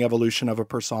continuing evolution of a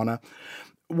persona.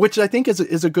 Which I think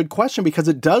is a good question because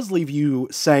it does leave you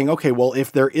saying, okay, well,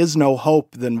 if there is no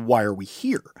hope, then why are we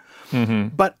here?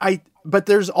 Mm-hmm. But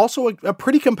there's also a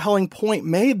pretty compelling point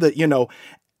made that,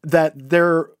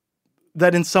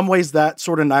 that in some ways that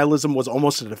sort of nihilism was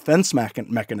almost a defense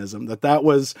mechanism, that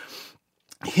was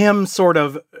him sort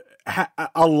of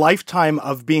a lifetime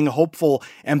of being hopeful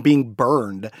and being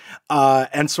burned,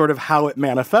 and sort of how it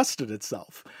manifested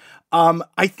itself.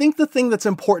 I think the thing that's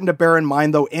important to bear in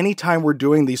mind, though, anytime we're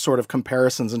doing these sort of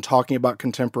comparisons and talking about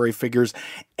contemporary figures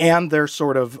and their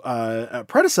sort of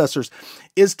predecessors,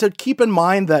 is to keep in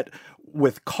mind that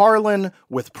with Carlin,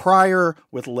 with Pryor,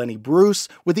 with Lenny Bruce,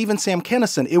 with even Sam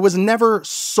Kinison, it was never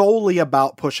solely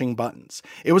about pushing buttons.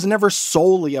 It was never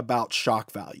solely about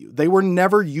shock value. They were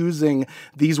never using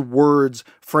these words,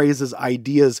 phrases,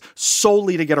 ideas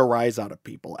solely to get a rise out of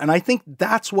people. And I think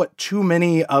that's what too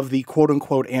many of the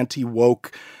quote-unquote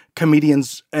anti-woke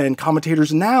comedians and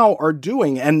commentators now are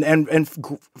doing and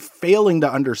failing to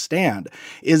understand,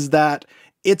 is that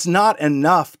it's not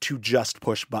enough to just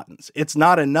push buttons. It's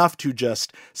not enough to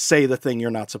just say the thing you're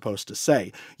not supposed to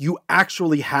say. You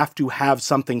actually have to have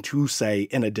something to say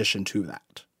in addition to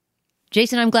that.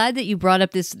 Jason, I'm glad that you brought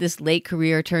up this late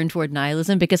career turn toward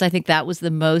nihilism, because I think that was the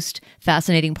most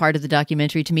fascinating part of the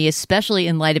documentary to me, especially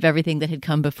in light of everything that had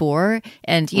come before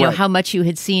and, you know, how much you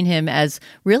had seen him as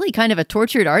really kind of a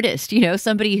tortured artist,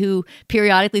 somebody who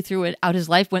periodically throughout his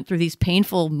life went through these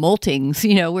painful moltings,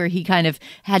 where he kind of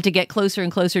had to get closer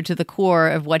and closer to the core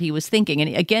of what he was thinking.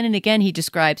 And again,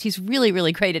 he's really,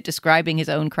 really great at describing his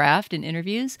own craft in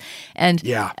interviews. And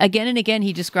again and again,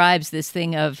 he describes this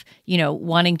thing of,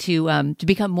 wanting to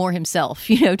become more himself,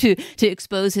 to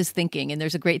expose his thinking. And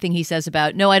there's a great thing he says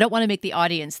about, no, I don't want to make the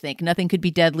audience think. Nothing could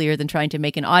be deadlier than trying to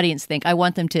make an audience think. I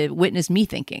want them to witness me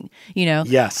thinking,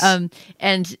 Yes.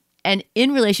 And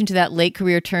in relation to that late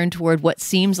career turn toward what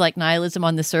seems like nihilism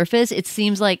on the surface, it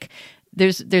seems like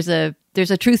there's a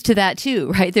there's a truth to that too,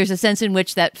 right? There's a sense in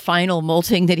which that final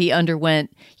molting that he underwent,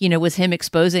 was him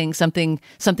exposing something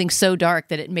so dark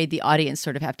that it made the audience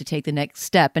sort of have to take the next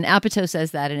step. And Apatow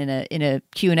says that in a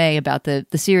Q&A about the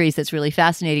series that's really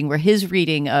fascinating, where his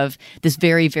reading of this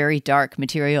very, very dark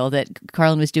material that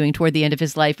Carlin was doing toward the end of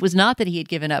his life was not that he had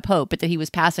given up hope, but that he was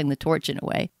passing the torch in a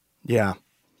way. Yeah.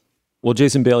 Well,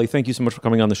 Jason Bailey, thank you so much for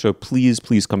coming on the show. Please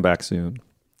come back soon.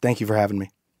 Thank you for having me.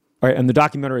 All right, and the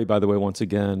documentary, by the way, once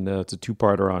again, it's a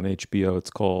two-parter on HBO.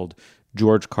 It's called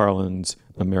George Carlin's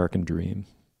American Dream.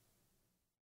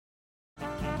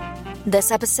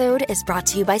 This episode is brought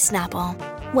to you by Snapple.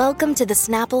 Welcome to the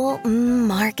Snapple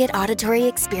Market Auditory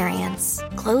Experience.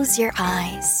 Close your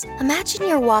eyes. Imagine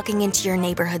you're walking into your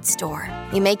neighborhood store.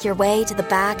 You make your way to the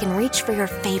back and reach for your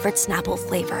favorite Snapple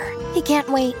flavor. You can't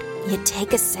wait. You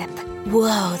take a sip.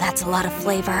 Whoa, that's a lot of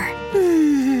flavor.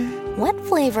 What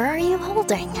flavor are you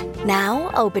holding?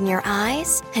 Now open your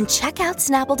eyes and check out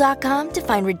Snapple.com to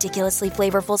find ridiculously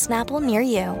flavorful Snapple near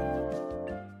you.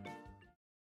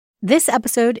 This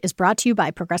episode is brought to you by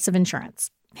Progressive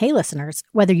Insurance. Hey, listeners,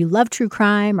 whether you love true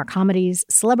crime or comedies,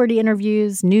 celebrity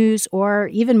interviews, news, or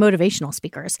even motivational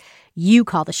speakers, you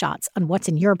call the shots on what's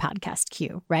in your podcast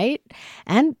queue, right?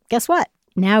 And guess what?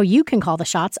 Now you can call the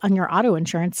shots on your auto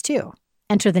insurance, too.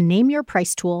 Enter the Name Your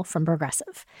Price tool from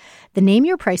Progressive. The Name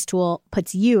Your Price tool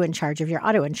puts you in charge of your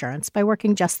auto insurance by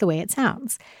working just the way it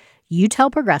sounds. You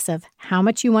tell Progressive how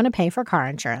much you want to pay for car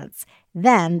insurance.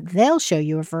 Then they'll show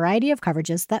you a variety of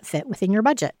coverages that fit within your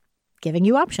budget, giving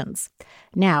you options.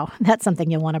 Now, that's something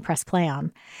you'll want to press play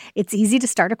on. It's easy to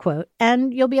start a quote,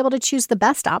 and you'll be able to choose the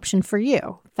best option for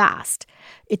you fast.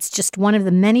 It's just one of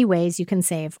the many ways you can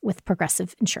save with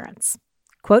Progressive Insurance.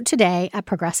 Quote today at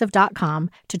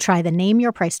Progressive.com to try the Name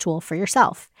Your Price tool for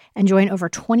yourself and join over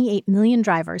 28 million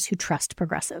drivers who trust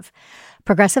Progressive.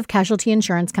 Progressive Casualty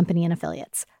Insurance Company and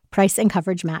Affiliates. Price and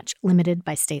coverage match limited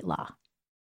by state law.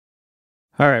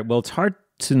 All right. Well, it's hard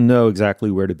to know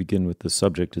exactly where to begin with the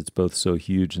subject. It's both so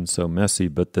huge and so messy,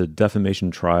 but the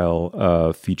defamation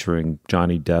trial featuring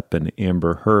Johnny Depp and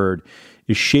Amber Heard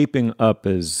is shaping up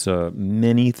as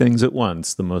many things at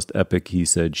once. The most epic, he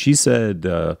said, she said.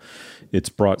 It's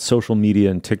brought social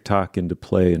media and TikTok into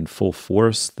play in full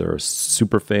force. There are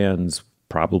super fans,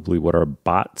 probably what are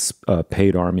bots,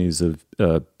 paid armies of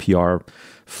PR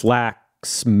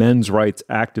flacks, men's rights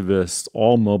activists,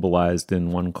 all mobilized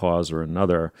in one cause or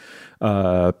another.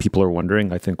 People are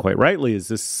wondering, I think quite rightly, is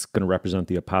this going to represent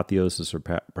the apotheosis or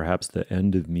perhaps the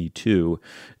end of Me Too?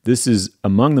 This is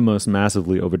among the most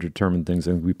massively overdetermined things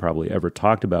I think we probably ever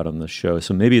talked about on this show.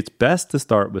 So maybe it's best to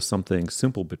start with something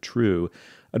simple but true.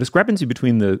 A discrepancy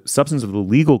between the substance of the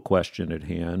legal question at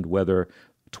hand, whether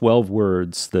 12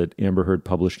 words that Amber Heard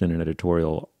published in an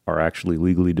editorial are actually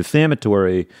legally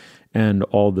defamatory, and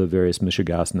all the various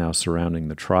mishigas now surrounding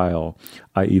the trial,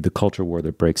 i.e. the culture war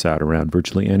that breaks out around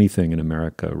virtually anything in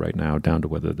America right now, down to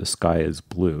whether the sky is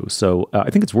blue. So I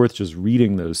think it's worth just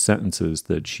reading those sentences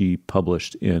that she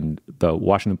published in the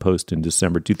Washington Post in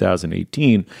December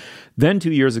 2018. Then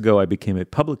 2 years ago, I became a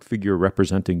public figure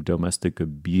representing domestic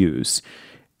abuse.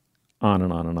 On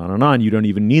and on and on and on. You don't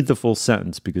even need the full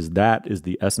sentence because that is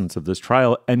the essence of this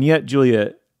trial. And yet,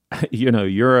 Julia,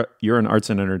 you're an arts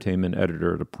and entertainment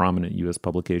editor at a prominent U.S.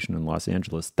 publication in Los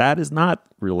Angeles. That is not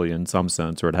really, in some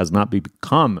sense, or it has not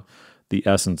become the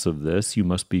essence of this. You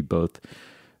must be both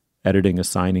editing,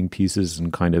 assigning pieces,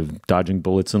 and kind of dodging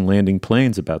bullets and landing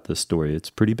planes about this story. It's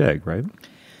pretty big, right?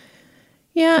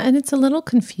 Yeah, and it's a little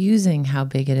confusing how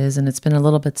big it is, and it's been a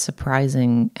little bit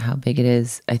surprising how big it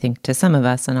is, I think, to some of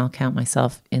us, and I'll count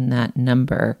myself in that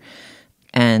number.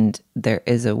 And there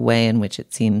is a way in which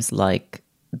it seems like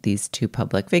these two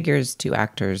public figures, two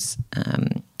actors,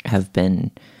 have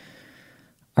been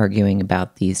arguing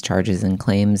about these charges and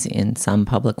claims in some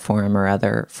public forum or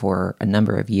other for a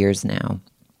number of years now,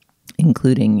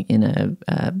 including in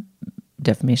a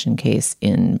defamation case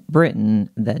in Britain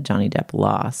that Johnny Depp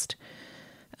lost.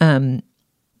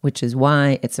 Which is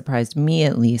why it surprised me,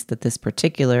 at least, that this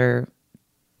particular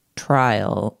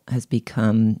trial has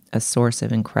become a source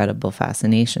of incredible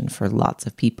fascination for lots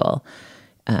of people.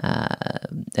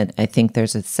 And I think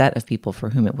there's a set of people for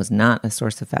whom it was not a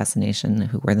source of fascination,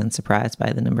 who were then surprised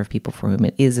by the number of people for whom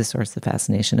it is a source of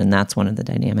fascination. And that's one of the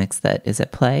dynamics that is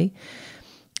at play.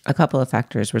 A couple of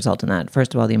factors result in that.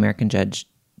 First of all, the American judge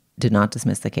did not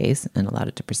dismiss the case and allowed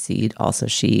it to proceed. Also,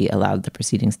 she allowed the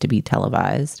proceedings to be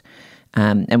televised.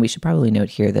 And we should probably note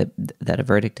here that a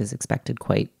verdict is expected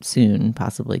quite soon,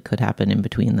 possibly could happen in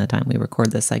between the time we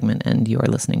record this segment and you are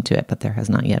listening to it, but there has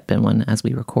not yet been one as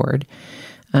we record.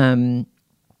 And,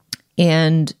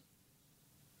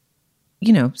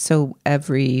 so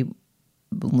every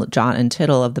jot and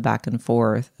tittle of the back and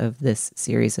forth of this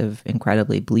series of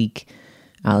incredibly bleak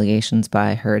allegations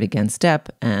by Heard against Depp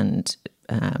and,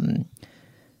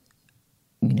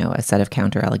 a set of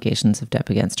counter allegations of Depp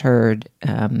against Heard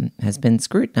has been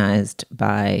scrutinized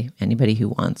by anybody who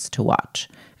wants to watch.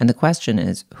 And the question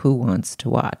is, who wants to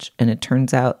watch? And it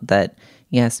turns out that,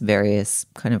 yes, various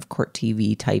kind of court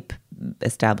TV type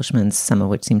establishments, some of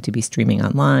which seem to be streaming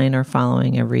online, are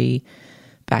following every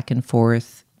back and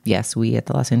forth. Yes, we at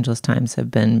the Los Angeles Times have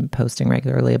been posting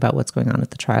regularly about what's going on at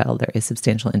the trial. There is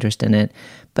substantial interest in it.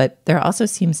 But there also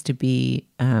seems to be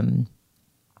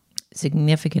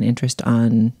significant interest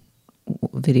on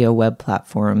video web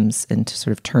platforms into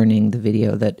sort of turning the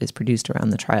video that is produced around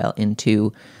the trial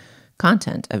into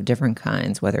content of different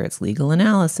kinds, whether it's legal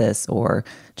analysis or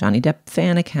Johnny Depp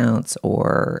fan accounts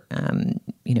or,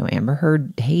 Amber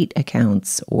Heard hate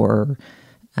accounts or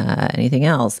anything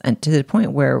else. And to the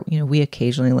point where, we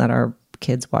occasionally let our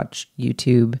kids watch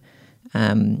YouTube.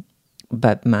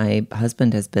 But my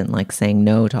husband has been saying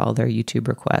no to all their YouTube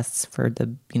requests for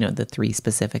the 3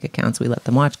 specific accounts we let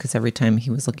them watch, because every time he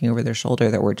was looking over their shoulder,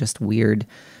 there were just weird,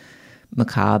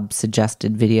 macabre,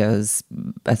 suggested videos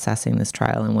assessing this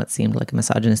trial in what seemed like a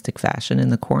misogynistic fashion in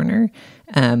the corner.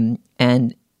 And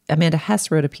Amanda Hess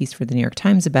wrote a piece for the New York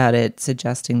Times about it,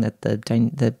 suggesting that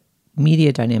the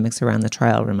media dynamics around the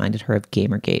trial reminded her of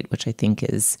Gamergate, which I think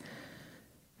is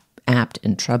apt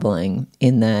and troubling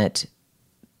in that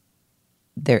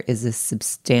there is a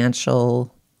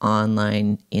substantial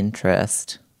online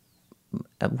interest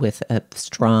with a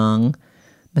strong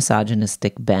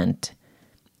misogynistic bent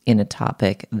in a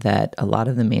topic that a lot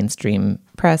of the mainstream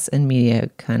press and media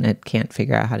kind of can't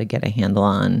figure out how to get a handle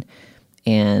on.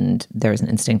 And there's an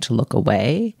instinct to look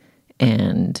away.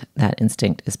 And that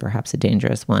instinct is perhaps a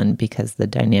dangerous one, because the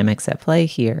dynamics at play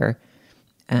here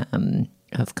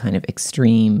of kind of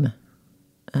extreme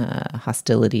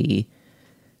hostility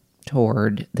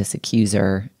toward this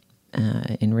accuser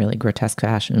in really grotesque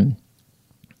fashion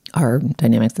are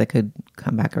dynamics that could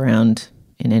come back around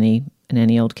in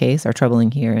any old case, are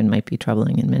troubling here and might be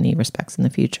troubling in many respects in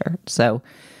the future. So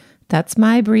that's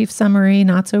my brief summary,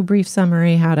 not so brief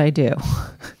summary. How'd I do?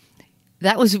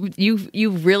 That was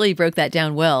you really broke that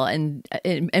down well and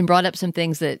brought up some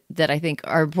things that I think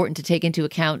are important to take into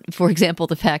account. For example,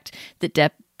 the fact that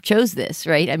Depp chose this,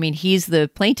 right? I mean, he's the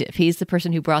plaintiff. He's the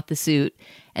person who brought the suit.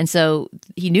 And so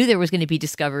he knew there was going to be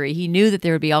discovery. He knew that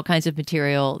there would be all kinds of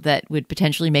material that would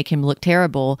potentially make him look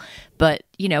terrible. But,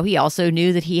 he also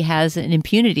knew that he has an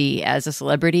impunity as a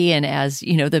celebrity and as,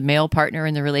 the male partner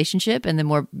in the relationship and the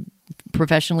more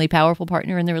professionally powerful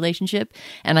partner in the relationship,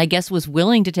 and I guess was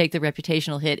willing to take the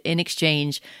reputational hit in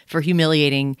exchange for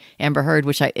humiliating Amber Heard,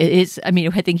 which I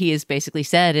think he has basically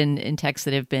said in texts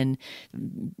that have been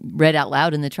read out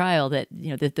loud in the trial that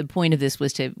that the point of this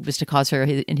was to cause her,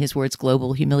 in his words,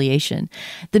 global humiliation.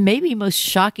 The maybe most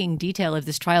shocking detail of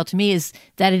this trial to me is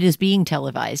that it is being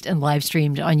televised and live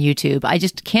streamed on YouTube. I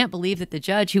just can't believe that the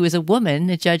judge, who is a woman,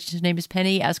 the judge's name is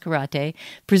Penny Ascarate,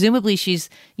 presumably she's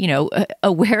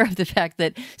aware of the fact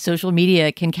that social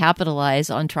media can capitalize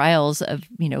on trials of,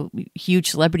 huge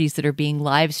celebrities that are being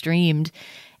live streamed,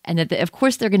 and that, of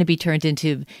course, they're going to be turned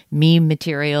into meme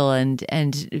material and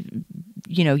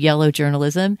yellow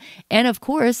journalism. And of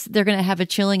course, they're going to have a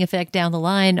chilling effect down the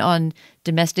line on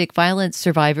domestic violence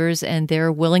survivors and their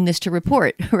willingness to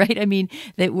report, right? I mean,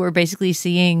 that we're basically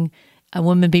seeing a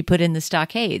woman be put in the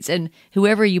stockades, and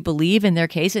whoever you believe in their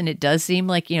case, and it does seem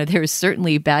like, there is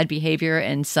certainly bad behavior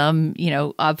and some,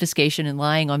 obfuscation and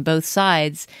lying on both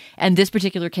sides. And this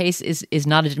particular case is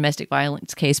not a domestic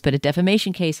violence case, but a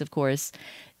defamation case, of course.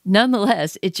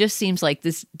 Nonetheless, it just seems like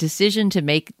this decision to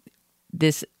make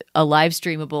this a live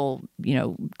streamable,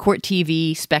 court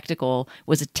TV spectacle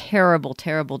was a terrible,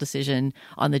 terrible decision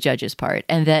on the judge's part.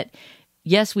 And that,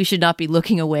 yes, we should not be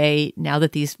looking away now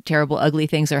that these terrible, ugly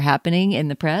things are happening in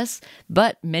the press,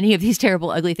 but many of these terrible,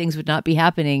 ugly things would not be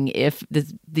happening if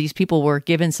these people were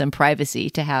given some privacy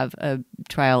to have a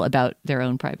trial about their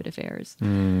own private affairs.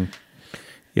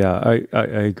 Yeah, I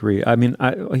agree. I mean,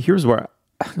 here's where,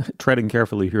 treading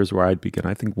carefully, here's where I'd begin.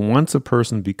 I think once a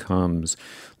person becomes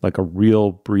like a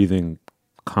real, breathing,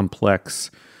 complex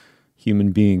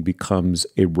human being, becomes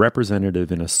a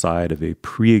representative in a side of a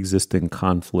pre-existing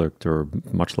conflict or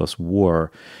much less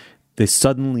war, they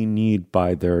suddenly need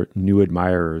by their new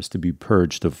admirers to be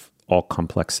purged of all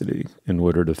complexity in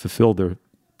order to fulfill their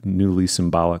newly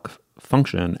symbolic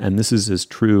function. And this is as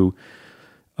true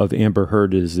Amber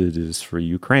Heard as it is for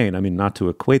Ukraine. I mean, not to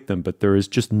equate them, but there is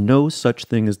just no such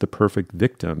thing as the perfect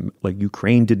victim. Like,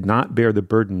 Ukraine did not bear the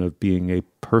burden of being a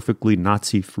perfectly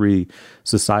Nazi-free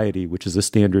society, which is a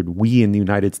standard we in the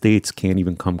United States can't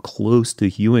even come close to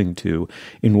hewing to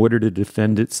in order to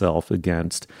defend itself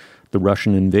against the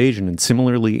Russian invasion. And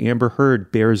similarly, Amber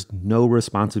Heard bears no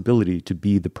responsibility to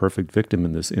be the perfect victim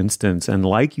in this instance. And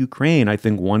like Ukraine, I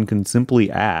think one can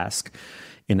simply ask,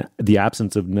 in the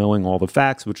absence of knowing all the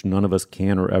facts, which none of us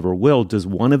can or ever will, does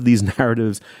one of these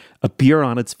narratives appear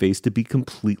on its face to be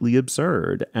completely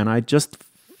absurd? And I just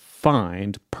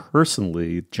find,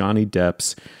 personally, Johnny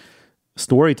Depp's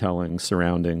storytelling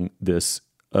surrounding this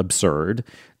absurd,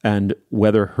 and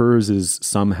whether hers is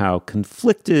somehow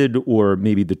conflicted or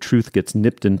maybe the truth gets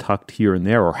nipped and tucked here and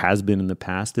there, or has been in the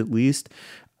past at least,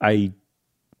 I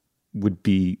would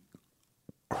be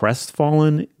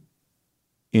crestfallen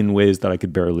in ways that I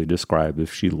could barely describe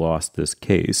if she lost this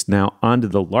case. Now, on to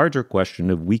the larger question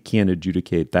of we can't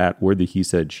adjudicate that or the he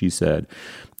said, she said,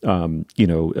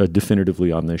 definitively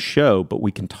on this show, but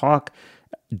we can talk,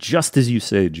 just as you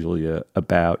say, Julia,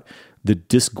 about the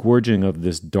disgorging of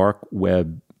this dark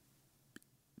web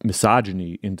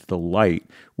misogyny into the light,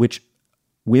 which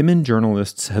women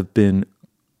journalists have been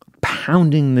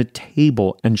pounding the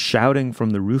table and shouting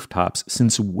from the rooftops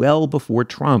since well before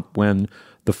Trump, when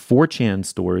the 4chan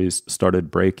stories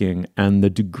started breaking and the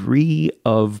degree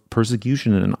of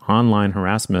persecution and online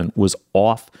harassment was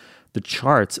off the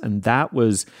charts. And that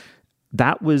was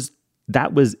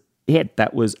it.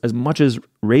 That was, as much as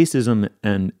racism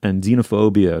and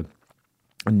xenophobia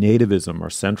and nativism are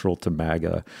central to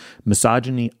MAGA,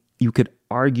 misogyny, you could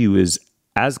argue, is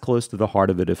as close to the heart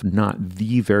of it, if not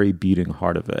the very beating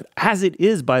heart of it, as it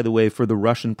is, by the way, for the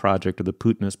Russian project or the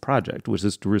Putinist project, which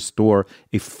is to restore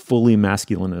a fully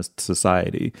masculinist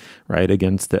society, right,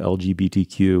 against the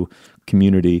LGBTQ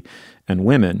community and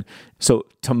women. So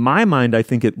to my mind, I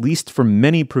think at least for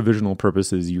many provisional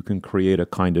purposes, you can create a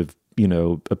kind of,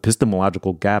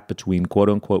 epistemological gap between quote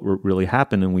unquote what really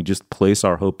happened, and we just place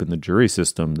our hope in the jury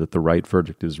system that the right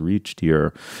verdict is reached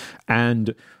here.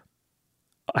 And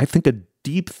I think a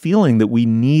deep feeling that we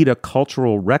need a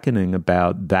cultural reckoning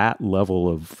about that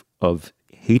level of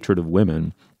hatred of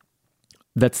women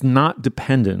that's not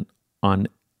dependent on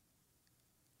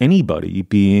anybody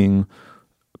being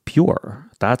pure.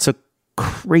 That's a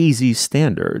crazy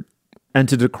standard. And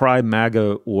to decry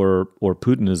MAGA or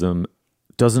Putinism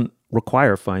doesn't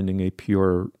require finding a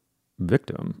pure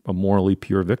victim, a morally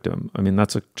pure victim. I mean,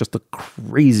 that's just a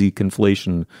crazy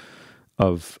conflation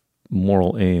of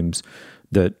moral aims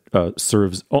that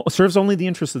serves only the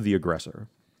interests of the aggressor.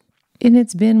 And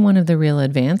it's been one of the real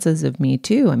advances of Me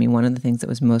Too. I mean, one of the things that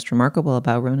was most remarkable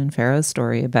about Ronan Farrow's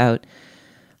story about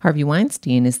Harvey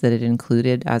Weinstein is that it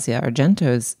included Asia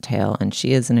Argento's tale, and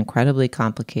she is an incredibly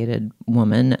complicated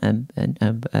woman,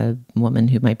 a woman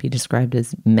who might be described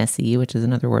as messy, which is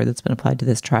another word that's been applied to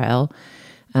this trial.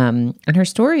 And her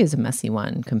story is a messy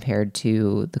one compared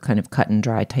to the kind of cut and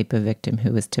dry type of victim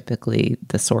who was typically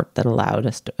the sort that allowed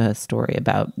a story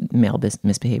about male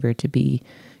misbehavior to be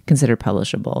considered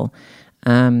publishable.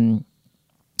 And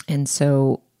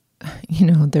so,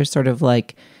 there's sort of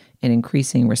like an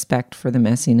increasing respect for the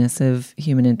messiness of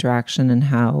human interaction and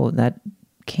how that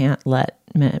can't let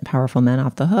powerful men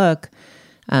off the hook.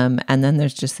 And then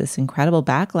there's just this incredible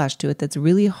backlash to it that's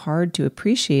really hard to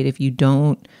appreciate if you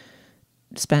don't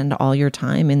spend all your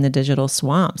time in the digital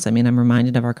swamps. I mean, I'm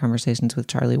reminded of our conversations with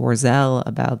Charlie Warzel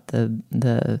about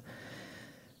the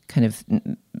kind of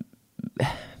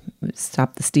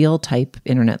stop the steal type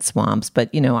internet swamps. But,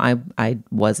 I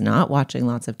was not watching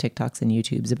lots of TikToks and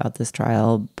YouTubes about this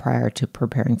trial prior to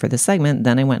preparing for this segment.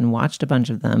 Then I went and watched a bunch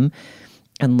of them.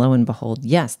 And lo and behold,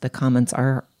 yes, the comments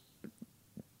are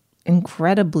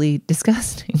incredibly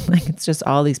disgusting. Like, it's just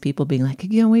all these people being like,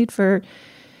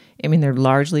 they're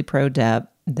largely pro-Depp.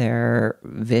 They're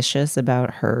vicious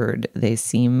about Heard. They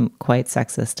seem quite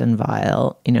sexist and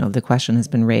vile. The question has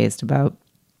been raised about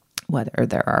whether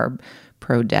there are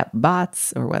pro-Depp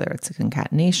bots or whether it's a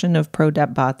concatenation of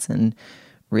pro-Depp bots and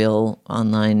real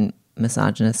online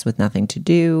misogynists with nothing to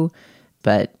do.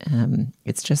 But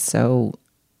it's just so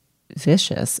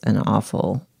vicious and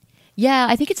awful. Yeah,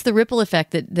 I think it's the ripple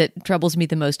effect that troubles me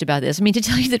the most about this. I mean, to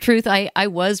tell you the truth, I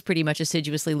was pretty much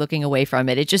assiduously looking away from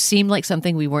it. It just seemed like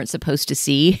something we weren't supposed to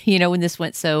see, when this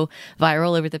went so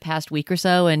viral over the past week or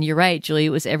so. And you're right, Julie, it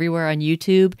was everywhere on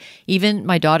YouTube. Even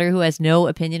my daughter, who has no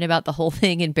opinion about the whole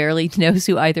thing and barely knows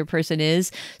who either person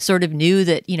is, sort of knew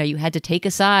that, you had to take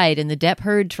a side in the Depp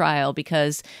Heard trial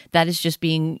because that is just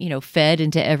being, fed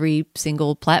into every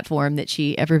single platform that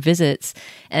she ever visits.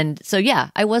 And so, yeah,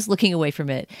 I was looking away from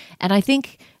it. And And I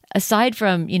think aside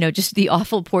from, just the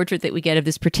awful portrait that we get of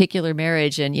this particular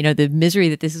marriage and, the misery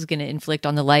that this is going to inflict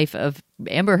on the life of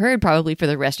Amber Heard probably for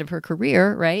the rest of her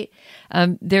career, right?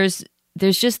 There's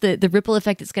just the ripple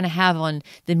effect it's going to have on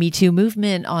the Me Too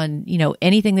movement, on,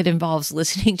 anything that involves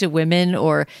listening to women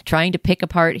or trying to pick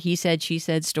apart he said, she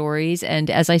said stories. And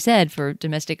as I said, for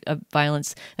domestic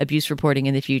violence abuse reporting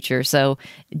in the future. So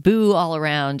boo all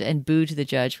around, and boo to the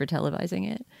judge for televising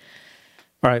it.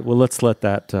 All right. Well, let's let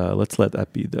that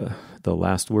be the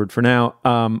last word for now.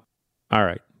 All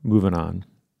right. Moving on.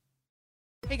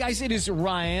 Hey guys, it is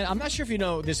Ryan. I'm not sure if you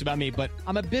know this about me, but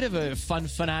I'm a bit of a fun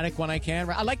fanatic when I can.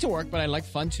 I like to work, but I like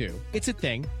fun too. It's a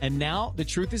thing. And now the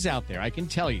truth is out there. I can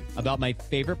tell you about my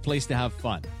favorite place to have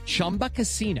fun. Chumba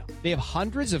Casino. They have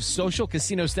hundreds of social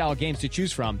casino style games to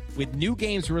choose from with new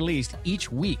games released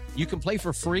each week. You can play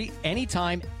for free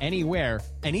anytime, anywhere.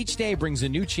 And each day brings a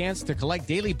new chance to collect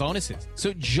daily bonuses.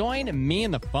 So join me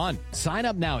in the fun. Sign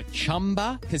up now at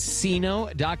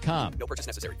ChumbaCasino.com. No purchase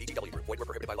necessary. VGW Group. Void where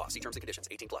prohibited by law. See terms and conditions.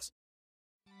 18+.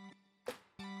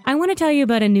 I want to tell you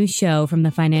about a new show from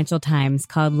the Financial Times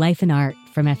called Life and Art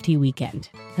from FT Weekend,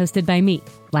 hosted by me,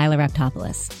 Lila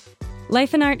Raptopoulos.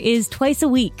 Life and Art is twice a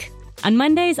week. On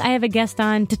Mondays, I have a guest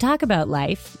on to talk about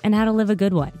life and how to live a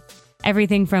good one.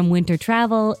 Everything from winter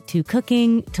travel to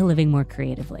cooking to living more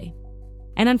creatively.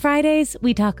 And on Fridays,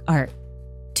 we talk art.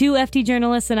 2 FT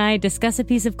journalists and I discuss a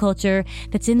piece of culture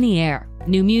that's in the air,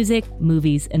 new music,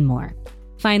 movies, and more.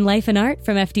 Find Life and Art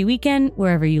from FT Weekend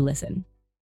wherever you listen.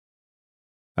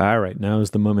 All right. Now is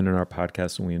the moment in our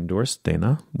podcast when we endorse.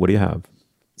 Dana, what do you have?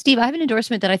 Steve, I have an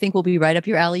endorsement that I think will be right up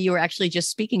your alley. You were actually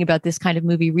just speaking about this kind of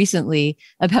movie recently,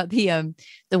 about the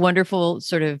wonderful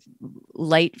sort of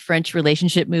light French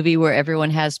relationship movie where everyone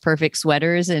has perfect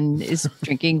sweaters and is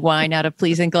drinking wine out of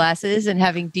pleasing glasses and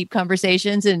having deep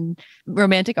conversations and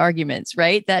romantic arguments,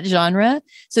 right? That genre.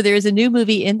 So there is a new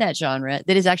movie in that genre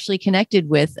that is actually connected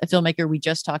with a filmmaker we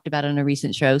just talked about on a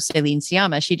recent show, Céline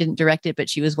Sciamma. She didn't direct it, but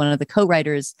she was one of the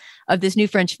co-writers of this new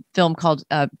French film called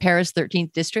Paris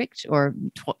 13th District, or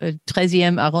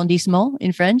 13e arrondissement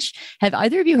in French. Have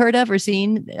either of you heard of or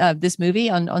seen this movie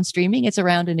on streaming? It's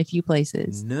around in a few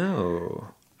places. No.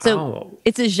 So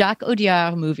it's a Jacques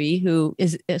Audiard movie, who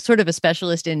is sort of a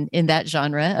specialist in that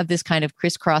genre of this kind of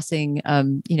crisscrossing,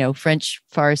 French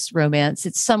farce romance.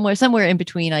 It's somewhere in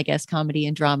between, I guess, comedy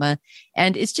and drama.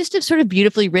 And it's just a sort of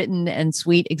beautifully written and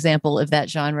sweet example of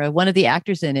that genre. One of the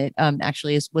actors in it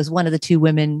actually was one of the 2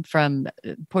 women from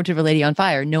Portrait of a Lady on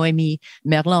Fire, Noémie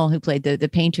Merlan, who played the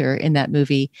painter in that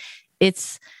movie.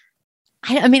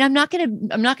 I'm not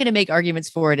going to make arguments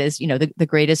for it as, the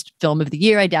greatest film of the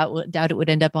year. I doubt it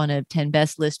would end up on a 10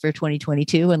 best list for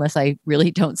 2022, unless I really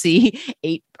don't see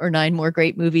 8 or 9 more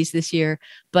great movies this year.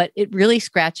 But it really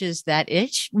scratches that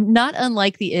itch, not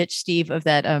unlike the itch, Steve, of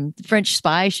that French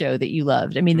spy show that you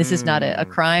loved. I mean, this is not a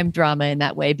crime drama in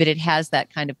that way, but it has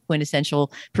that kind of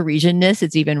quintessential Parisianness.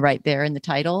 It's even right there in the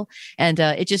title. And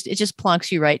it just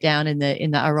plonks you right down in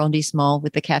the arrondissement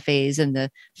with the cafes and the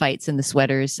fights and the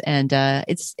sweaters. And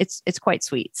it's quite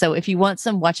sweet. So if you want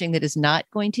some watching that is not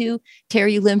going to tear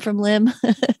you limb from limb,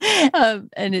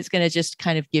 and it's going to just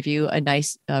kind of give you a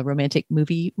nice romantic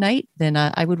movie night, then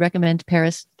I would recommend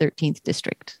Paris 13th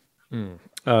District.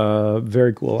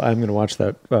 Very cool. I'm going to watch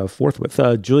that forthwith.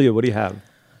 Julia, what do you have?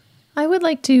 I would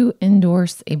like to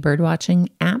endorse a birdwatching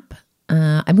app.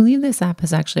 I believe this app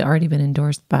has actually already been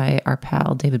endorsed by our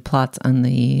pal David Plotz on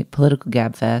the Political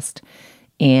Gabfest.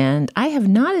 And I have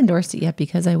not endorsed it yet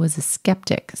because I was a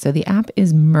skeptic. So the app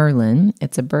is Merlin.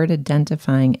 It's a bird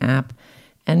identifying app.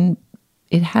 And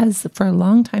it has for a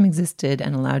long time existed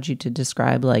and allowed you to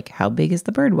describe, like, how big is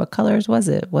the bird? What colors was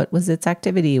it? What was its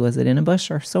activity? Was it in a bush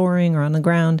or soaring or on the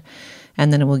ground?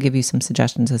 And then it will give you some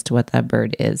suggestions as to what that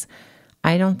bird is.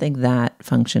 I don't think that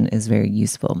function is very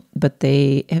useful, but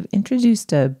they have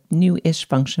introduced a new-ish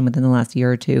function within the last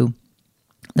year or 2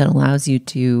 that allows you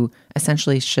to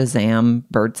essentially Shazam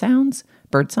bird sounds,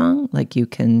 bird song. Like, you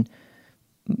can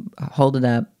hold it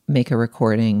up, make a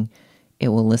recording. It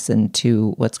will listen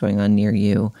to what's going on near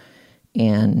you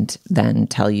and then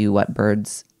tell you what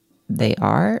birds they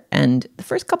are. And the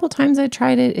first couple of times I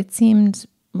tried it, it seemed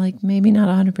like maybe not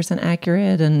 100%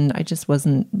 accurate, and I just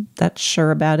wasn't that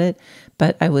sure about it.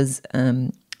 But I was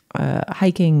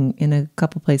hiking in a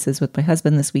couple places with my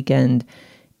husband this weekend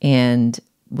and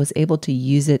was able to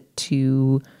use it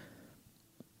to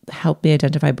help me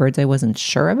identify birds I wasn't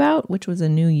sure about, which was a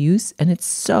new use. And it's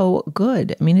so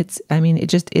good. I mean, it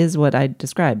just is what I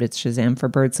described. It's Shazam for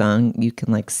birdsong. You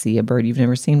can see a bird you've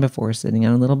never seen before sitting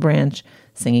on a little branch,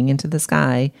 singing into the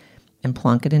sky, and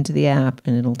plonk it into the app,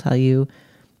 and it'll tell you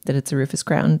that it's a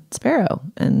rufous-crowned sparrow.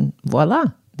 And voila,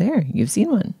 There, you've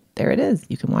seen one. There it is.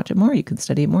 You can watch it more. You can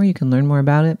study it more. You can learn more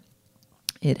about it.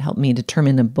 It helped me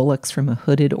determine the bullocks from a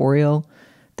hooded oriole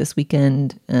this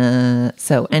weekend.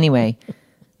 So anyway,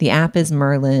 the app is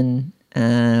Merlin.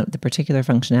 The particular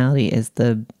functionality is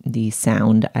the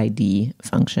sound ID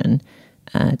function.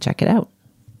 Check it out.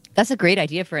 That's a great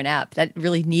idea for an app. That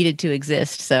really needed to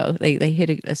exist. So they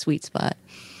hit a sweet spot.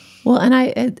 Well,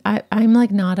 and I'm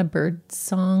like not a bird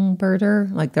song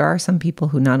birder. Like there are some people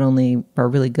who not only are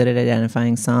really good at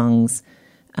identifying songs,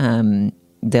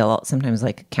 they'll sometimes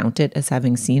like count it as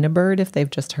having seen a bird if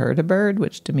they've just heard a bird,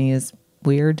 which to me is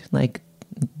weird. Like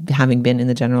having been in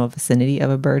the general vicinity of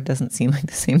a bird doesn't seem like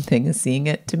the same thing as seeing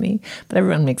it to me. But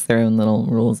everyone makes their own little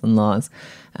rules and laws.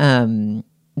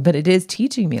 But it is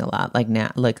teaching me a lot. Like now,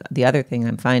 like the other thing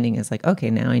I'm finding is like, okay,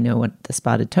 now I know what the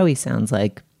spotted towhee sounds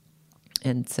like.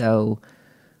 And so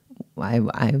I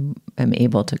am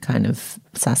able to kind of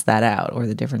suss that out, or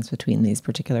the difference between these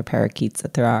particular parakeets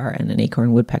that there are and an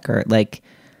acorn woodpecker. Like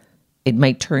it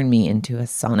might turn me into a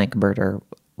sonic birder,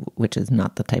 which is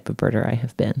not the type of birder I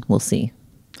have been. We'll see.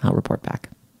 I'll report back.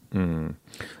 All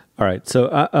right. So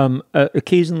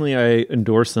occasionally I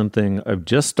endorse something I've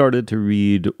just started to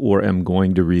read or am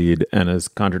going to read. And as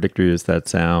contradictory as that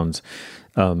sounds,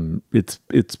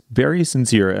 it's very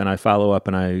sincere, and I follow up,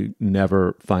 and I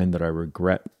never find that I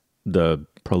regret the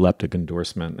proleptic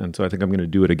endorsement. And so I think I'm going to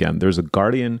do it again. There's a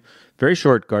Guardian, very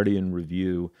short Guardian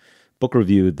book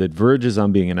review that verges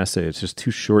on being an essay. It's just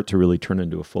too short to really turn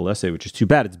into a full essay, which is too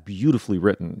bad. It's beautifully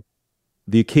written.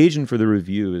 The occasion for the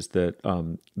review is that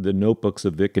the Notebooks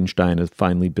of Wittgenstein have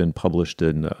finally been published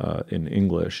in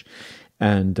English,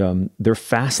 and they're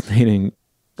fascinating.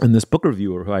 And this book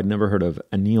reviewer, who I'd never heard of,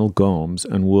 Anil Gomes,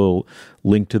 and we'll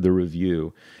link to the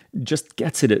review, just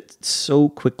gets at it so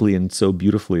quickly and so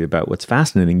beautifully about what's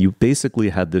fascinating. You basically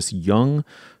had this young,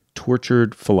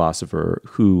 tortured philosopher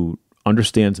who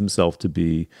understands himself to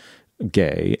be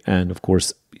gay, and of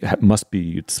course must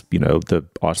be, it's, you know, the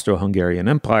Austro-Hungarian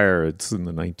Empire, it's in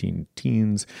the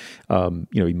 19-teens, you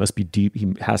know,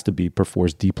 he has to be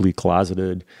perforce deeply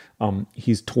closeted.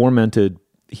 He's tormented.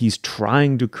 He's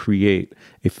trying to create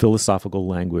a philosophical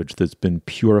language that's been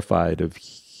purified of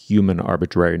human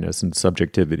arbitrariness and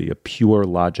subjectivity, a pure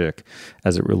logic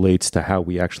as it relates to how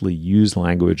we actually use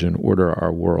language and order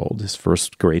our world. His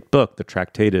first great book, The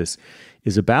Tractatus,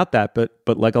 is about that, but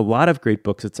like a lot of great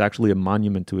books, it's actually a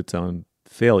monument to its own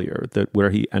failure, that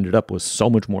where he ended up was so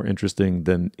much more interesting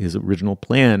than his original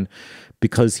plan,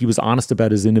 because he was honest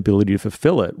about his inability to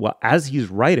fulfill it. Well, as he's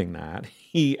writing that,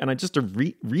 and I just to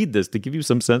read this to give you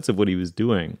some sense of what he was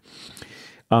doing.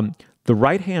 The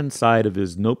right-hand side of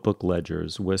his notebook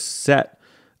ledgers was set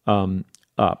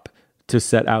up to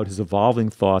set out his evolving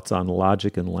thoughts on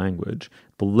logic and language.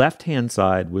 The left-hand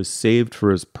side was saved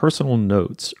for his personal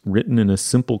notes, written in a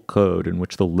simple code in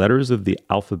which the letters of the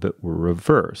alphabet were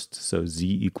reversed, so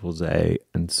Z equals A,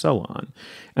 and so on.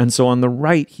 And so on the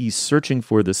right, he's searching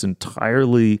for this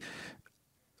entirely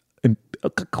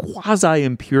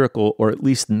quasi-empirical, or at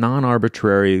least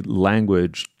non-arbitrary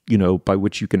language, you know, by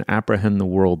which you can apprehend the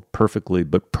world perfectly,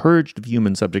 but purged of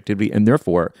human subjectivity and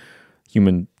therefore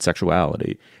human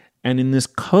sexuality. And in this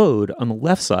code, on the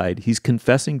left side, he's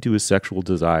confessing to his sexual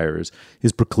desires,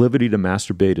 his proclivity to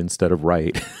masturbate instead of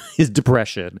write, his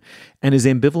depression, and his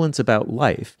ambivalence about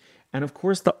life. And of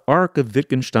course, the arc of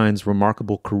Wittgenstein's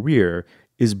remarkable career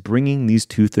is bringing these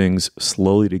two things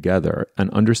slowly together and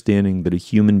understanding that a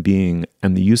human being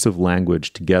and the use of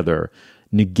language together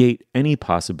negate any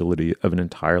possibility of an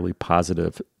entirely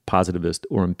positivist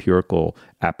or empirical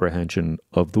apprehension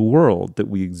of the world, that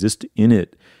we exist in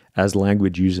it as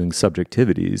language using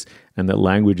subjectivities, and that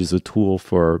language is a tool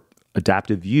for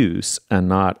adaptive use and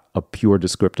not a pure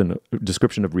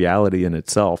description of reality in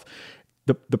itself.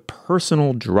 The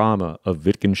personal drama of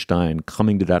Wittgenstein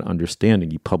coming to that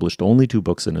understanding. He published only 2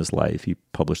 books in his life. He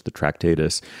published The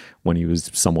Tractatus when he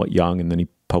was somewhat young, and then he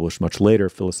published much later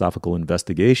Philosophical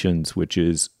Investigations, which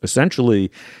is essentially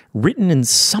written in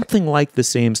something like the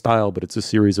same style, but it's a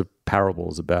series of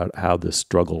parables about how this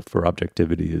struggle for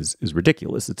objectivity is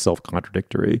ridiculous. It's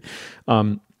self-contradictory.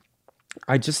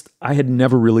 I had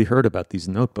never really heard about these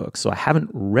notebooks, so I haven't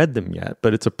read them yet,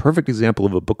 but it's a perfect example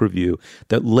of a book review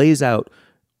that lays out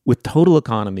with total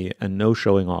economy and no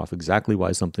showing off exactly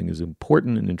why something is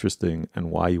important and interesting and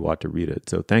why you ought to read it.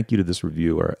 So thank you to this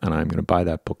reviewer, and I'm going to buy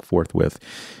that book forthwith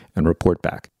and report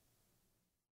back.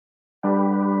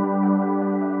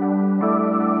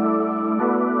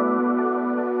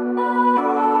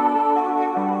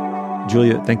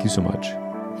 Julia, thank you so much.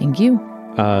 Thank you.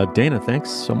 Dana, thanks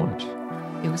so much.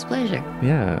 It was a pleasure.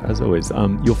 Yeah, as always.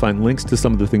 You'll find links to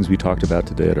some of the things we talked about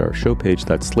today at our show page.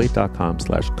 That's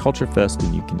slate.com/culturefest,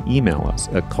 and you can email us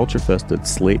at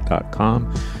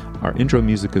culturefest@slate.com. Our intro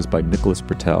music is by Nicholas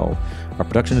Bertel. Our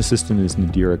production assistant is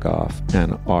Nadira Goff,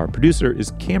 and our producer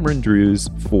is Cameron Drews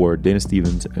for Dana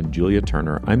Stevens and Julia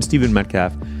Turner. I'm Stephen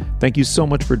Metcalf. Thank you so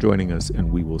much for joining us,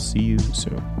 and we will see you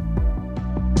soon.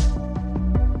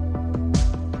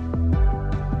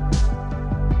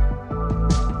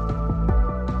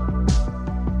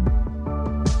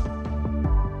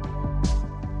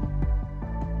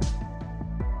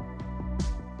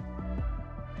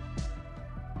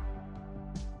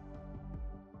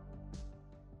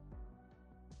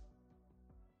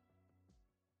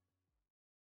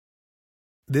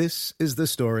 This is the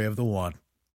story of the one.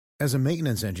 As a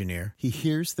maintenance engineer, he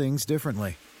hears things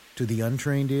differently. To the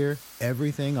untrained ear,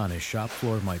 everything on his shop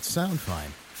floor might sound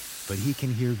fine, but he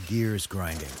can hear gears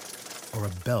grinding or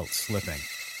a belt slipping.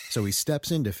 So he steps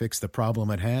in to fix the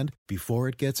problem at hand before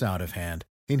it gets out of hand.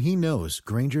 And he knows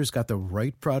Grainger's got the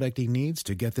right product he needs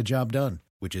to get the job done,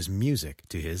 which is music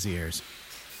to his ears.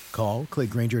 Call,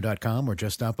 click Grainger.com, or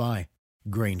just stop by.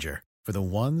 Grainger, for the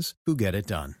ones who get it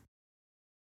done.